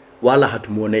yoyote wala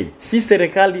hatumuonei. Si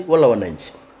serikali wala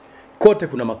wananchi. Kote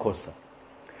kuna makosa.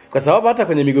 Kwa sababu hata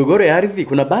kwenye migogoro ya ardhi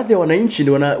kuna baadhi ya wananchi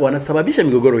ndio wanasababisha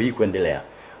migogoro hii kuendelea.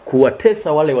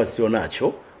 Kuwatesa wale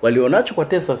wasionacho, walionacho kwa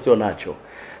tesa wasionacho.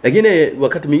 Lakini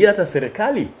wakati mwingine hata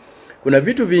serikali kuna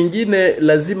vitu vingine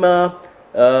lazima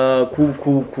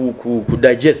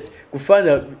digest,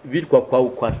 kufanya vitu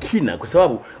kwa kina, kwa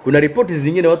sababu kuna ripoti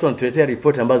zingine watu wanatuletea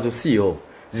ripoti ambazo sio,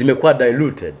 zimekuwa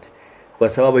diluted. Kwa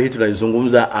sababu hii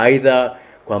tunazungumza aidha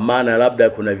kwa maana labda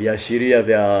kuna viashiria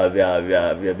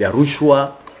vya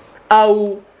rushwa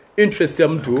au interest ya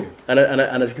mtu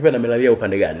anachukua na melalia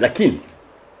upande gani. Lakini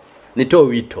nitoe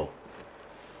wito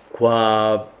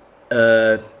kwa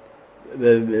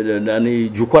nani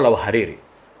jukwaa la wahariri,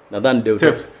 nadhani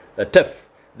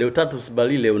Deodatus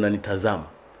Balile unanitazama.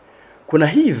 Kuna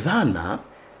hii dhana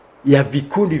ya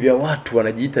vikundi vya watu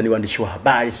wanajiita ni waandishi wa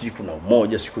habari, sijui kuna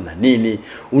umoja, sijui kuna nini.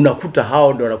 Unakuta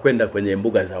hao ndio wanakwenda kwenye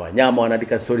mbuga za wanyama,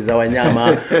 wanaandika stories za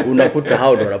wanyama. Unakuta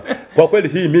hao ndio kwa kweli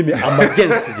hii mimi I'm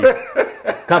against this.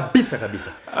 Kabisa.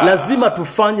 Lazima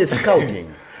tufanye scouting.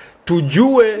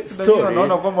 Tujue story.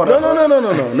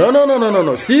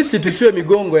 No. Sisi tusiwe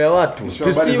migongo ya watu.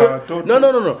 Tusiwe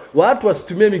watu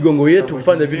wasitumie migongo yetu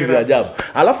kufanya vitu vya ajabu.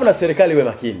 Alafu na serikali iwe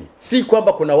makini. Si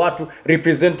kwamba kuna watu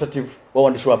representative wa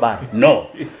waandishi wa habari. No.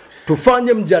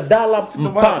 Tufanye mjadala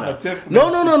mpana.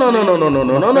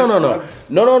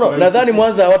 No. Nadhani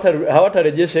Mwanza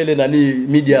hawatarejesha ile nani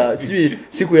media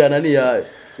siku ya nani ya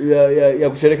ya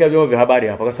kusherehekea vyombo vya habari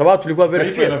hapa kwa sababu tulikuwa very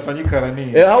fierce. Inafanyika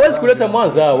nani? Hawezi kuleta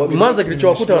Mwanza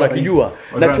kilichowakuta wanakijua.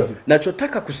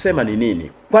 Nachotaka kusema ni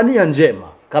nini? Kwa nia njema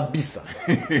kabisa.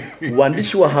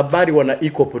 Waandishi wa habari wana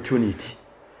equal opportunity.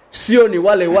 Sio ni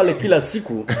wale kila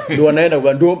siku ndio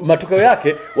wanaenda ndio matokeo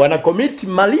yake wana commit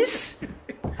malice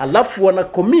halafu wana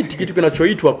commit kitu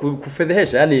kinachoitwa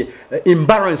kufedhehesha, yani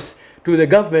embarrass to the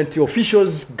government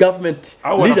officials, government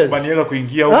leaders. Au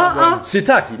kuingia huko.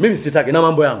 Mimi sitaki na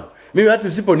mambo yangu. Mimi hata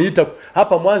usiponiita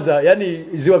hapa Mwanza, yani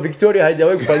Ziwa Victoria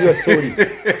haijawahi kufanywa story.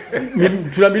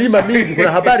 Tuna milima mingi,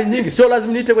 kuna habari nyingi, sio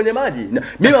lazima niite kwenye maji.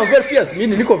 Mimi I'm very fierce,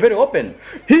 mimi niko very open.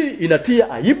 Hii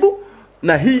inatia aibu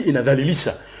na hii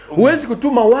inadhalilisha. Huwezi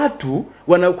kutuma watu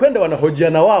wanakwenda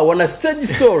wanahojiana wao, wana stage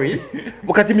story,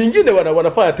 wakati mwingine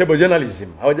wanafanya table journalism.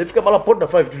 Hawajafika mara pod na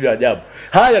 5 vitu vya ajabu.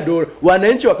 Haya ndio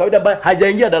wananchi wa kawaida ambaye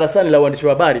hajaingia darasani la uandishi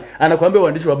wa habari, anakuambia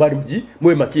uandishi wa habari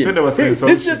mwe makini. This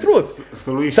is the truth.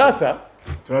 Sasa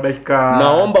tuna dakika,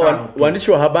 naomba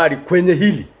waandishi wa habari kwenye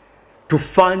hili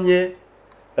tufanye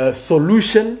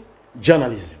solution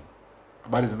journalism.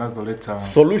 Habari zinazoleta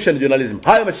solution journalism.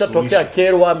 Hayo yameshatokea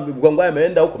Kerwa, Gwangwa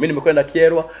ameenda huko, mimi nimekwenda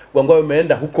Kerwa, Gwangwa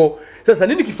ameenda huko. Sasa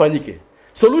nini kifanyike?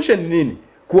 Solution ni nini?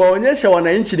 Kuwaonyesha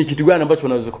wananchi ni kitu gani ambacho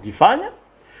wanaweza kukifanya.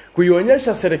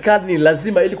 Kuionyesha serikali ni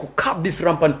lazima ili kukab this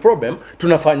rampant problem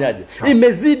tunafanyaje.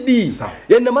 Imezidi.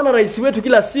 Yaani maana rais wetu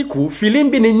kila siku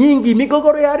filimbi ni nyingi,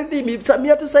 migogoro ya ardhi,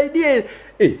 Samia tusaidie.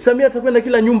 Samia atakwenda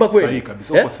kila nyumba kweli. Sahihi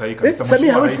kabisa, uko sahihi kabisa.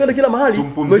 Samia hawezi kwenda kila mahali.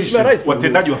 Mheshimiwa rais,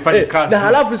 watendaji wafanye kazi. Na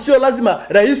halafu sio lazima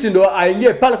rais ndo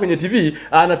aingie pale kwenye TV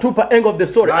anatupa end of the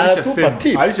story, anatupa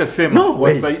tip. Alishasema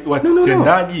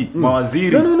watendaji,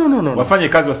 mawaziri wafanye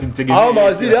kazi, wasimtegemee. Hao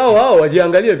mawaziri hao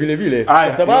wajiangalie vile vile.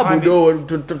 Kwa sababu ndo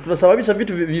tunasababisha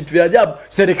vitu vya ajabu.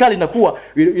 Serikali inakuwa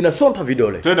inasonta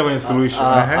vidole. Twende kwenye solution.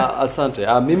 Asante.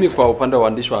 Mimi kwa upande wa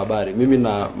waandishi wa habari, mimi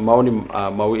na maoni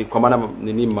mawili, kwa maana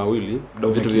nini mawili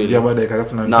vitu vile. Baada ya kazi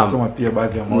tunasoma pia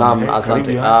baadhi ya maoni.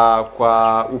 Asante.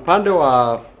 Kwa upande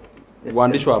wa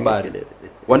waandishi wa habari,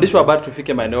 waandishi wa habari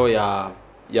tufike maeneo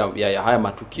ya haya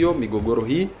matukio, migogoro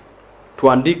hii,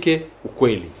 tuandike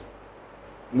ukweli.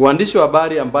 Mwandishi wa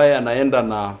habari ambaye anaenda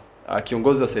na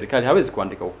kiongozi wa serikali hawezi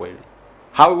kuandika ukweli.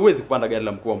 Hawezi kupanda gari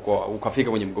la mkuu wa mkoa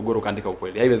ukafika kwenye mgogoro ukaandika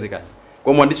ukweli. Haiwezekani.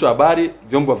 Kwa mwandishi wa habari,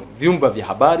 vyombo vya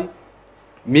habari,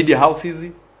 media houses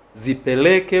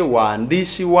zipeleke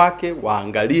waandishi wake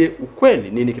waangalie ukweli,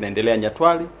 nini kinaendelea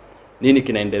Nyatwali, nini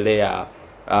kinaendelea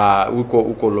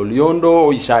huko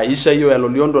Loliondo, isha hiyo ya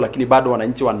Loliondo lakini bado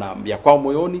wananchi wana ya kwao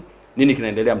moyoni, nini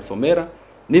kinaendelea Msomera,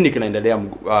 nini kinaendelea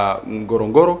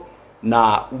Ngorongoro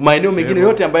na maeneo mengine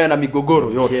yote ambayo yana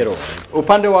migogoro yote.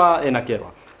 Upande wa Enakerwa.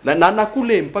 Na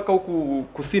kule mpaka huku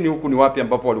kusini huku ni wapi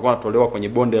ambapo walikuwa wanatolewa kwenye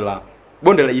bonde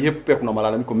la Ihefu, pia kuna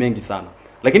malalamiko mengi sana.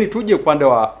 Lakini tuje upande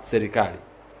wa serikali.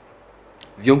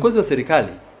 Viongozi wa serikali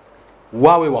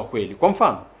wawe wa kweli. Kwa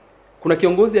mfano, kuna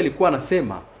kiongozi alikuwa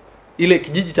anasema ile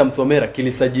kijiji cha Msomera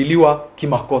kilisajiliwa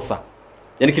kimakosa.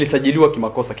 Yaani kilisajiliwa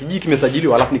kimakosa. Kijiji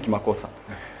kimesajiliwa alafu ni kimakosa.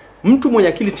 Mtu mwenye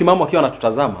akili timamu akiwa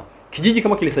anatutazama, kijiji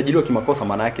kama kilisajiliwa kimakosa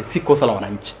maana yake si kosa la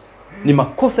wananchi. Ni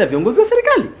makosa ya viongozi wa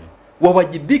serikali.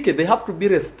 Wawajibike, they have to be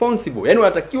responsible. Yaani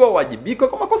wanatakiwa wawajibike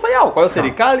kwa makosa yao. Kwa hiyo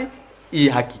serikali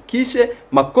ihakikishe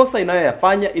makosa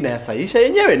inayoyafanya inayasahihisha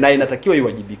yenyewe na inatakiwa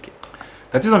iwajibike.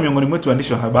 Tatizo miongoni mwetu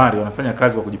waandishi wa habari wanafanya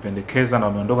kazi kwa kujipendekeza na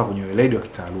wameondoka kwenye weledi wa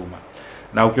kitaaluma.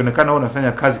 Na ukionekana wewe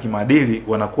unafanya kazi kimaadili,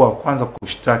 wanakuwa kwanza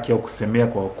kushtaki au kusemea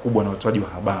kwa wakubwa na watoaji wa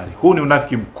habari. Huu ni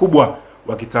unafiki mkubwa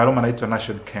wa kitaaluma, anaitwa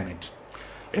National Kennedy.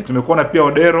 Tumekuona pia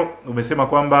Odero umesema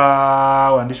kwamba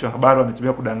waandishi wa habari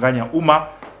wametumia kudanganya umma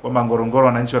kwamba Ngorongoro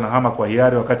wananchi wanahama kwa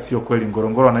hiari, wakati sio kweli.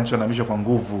 Ngorongoro wananchi wanahamishwa kwa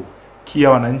nguvu. Kia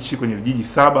wananchi kwenye vijiji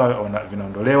 7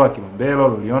 vinaondolewa: Kilombero,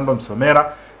 Loliondo,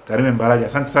 Msomera, Tarime, Mbarali.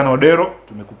 Asante sana Odero,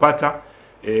 tumekupata.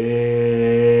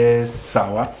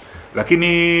 Sawa.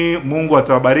 Lakini Mungu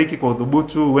atawabariki kwa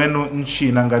udhubutu wenu, nchi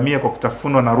inangamia kwa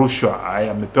kutafunwa na rushwa.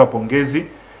 Haya, amepewa pongezi.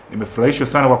 Nimefurahishwa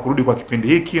sana kwa kurudi kwa kipindi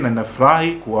hiki na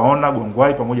ninafurahi kuwaona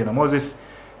Gwangwai pamoja na Moses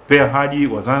Pea Haji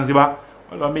wa Zanzibar.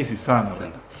 Wamisi sana.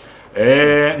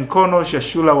 Mkono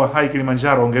Shashula wa Hai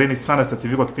Kilimanjaro, hongereni sana Star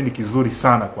TV kwa kipindi kizuri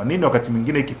sana. Kwa nini wakati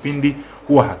mwingine kipindi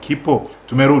huwa hakipo?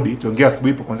 Tumerudi, tuongea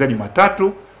asubuhi ipo kuanzia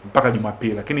Jumatatu mpaka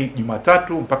Jumapili. Lakini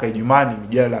Jumatatu mpaka Ijumaa ni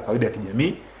mijadala ya kawaida ya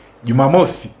kijamii.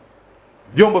 Jumamosi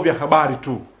vyombo vya habari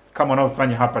tu kama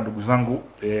wanavyofanya hapa ndugu zangu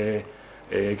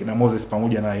kina Moses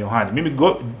pamoja na Yohani. Mimi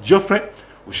Geoffrey,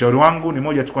 ushauri wangu ni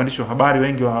moja tu, waandishi wa habari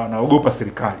wengi wanaogopa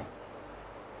serikali.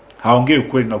 Haongei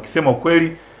ukweli, na ukisema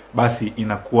ukweli basi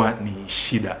inakuwa ni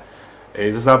shida.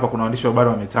 Sasa hapa kuna waandishi wa habari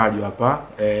wametajwa hapa.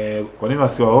 Kwa nini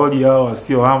wasiwahoji hao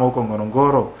wasiohama huko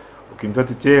Ngorongoro?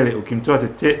 Ukimtoa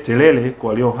Telele kwa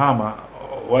waliohama,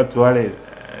 watu wale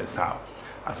Sawa.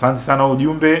 Asante sana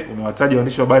ujumbe. Umewataja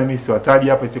waandishi wa habari, mimi siwataji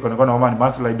hapa isikoonekana kama ni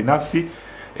maslahi binafsi.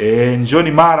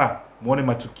 Njoni Mara, muone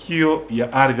matukio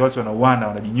ya ardhi, watu wanauana,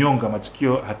 wanajinyonga,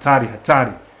 matukio hatari.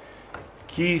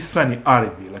 Kisa ni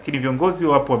ardhi, lakini viongozi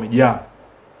wapo wamejaa.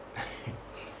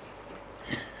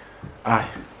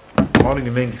 Maoni ni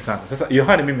mengi sana. Sasa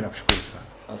Yohani, mimi nakushukuru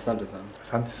sana.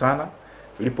 Asante sana.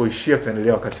 Tulipoishia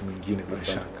tutaendelea wakati mwingine bila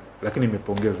shaka. Lakini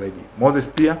nimepongeza zaidi. Moses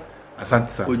pia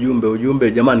asante sana.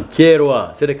 Ujumbe jamani, Kerwa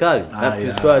serikali.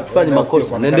 Tufanye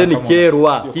makosa. Nendeni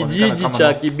Kerwa, kijiji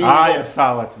cha Kibingo.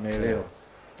 Sawa, tumeelewa.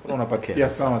 Unapatia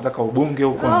sana, nataka ubunge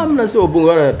huko. Mna sio ubunge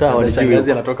wala hata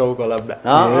shangazi anatoka huko labda.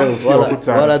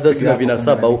 Wala hata sina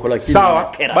vinasaba huko, lakini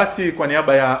sawa. Basi kwa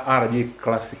niaba ya RJ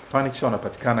Classic Furniture,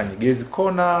 wanapatikana Nyegezi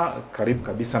Kona, karibu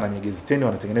kabisa na Nyegezi 10.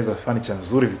 Wanatengeneza furniture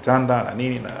nzuri, vitanda na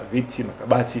nini na viti,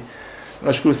 makabati.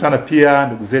 Tunashukuru sana pia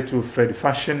ndugu zetu Fred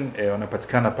Fashion,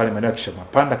 wanapatikana pale maeneo ya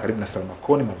Kishamapanda karibu na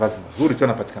Salmakoni, mavazi mazuri tu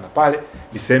yanapatikana pale.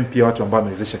 Ni sehemu pia watu ambao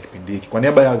wamewezesha kipindi hiki. Kwa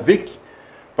niaba ya Vic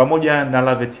pamoja na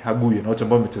Lavet Haguye na wote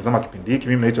ambao mmetazama kipindi hiki,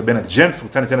 mimi naitwa Bernard James.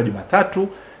 Tukutane tena Jumatatu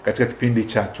katika kipindi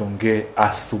cha Tuongee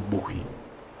Asubuhi.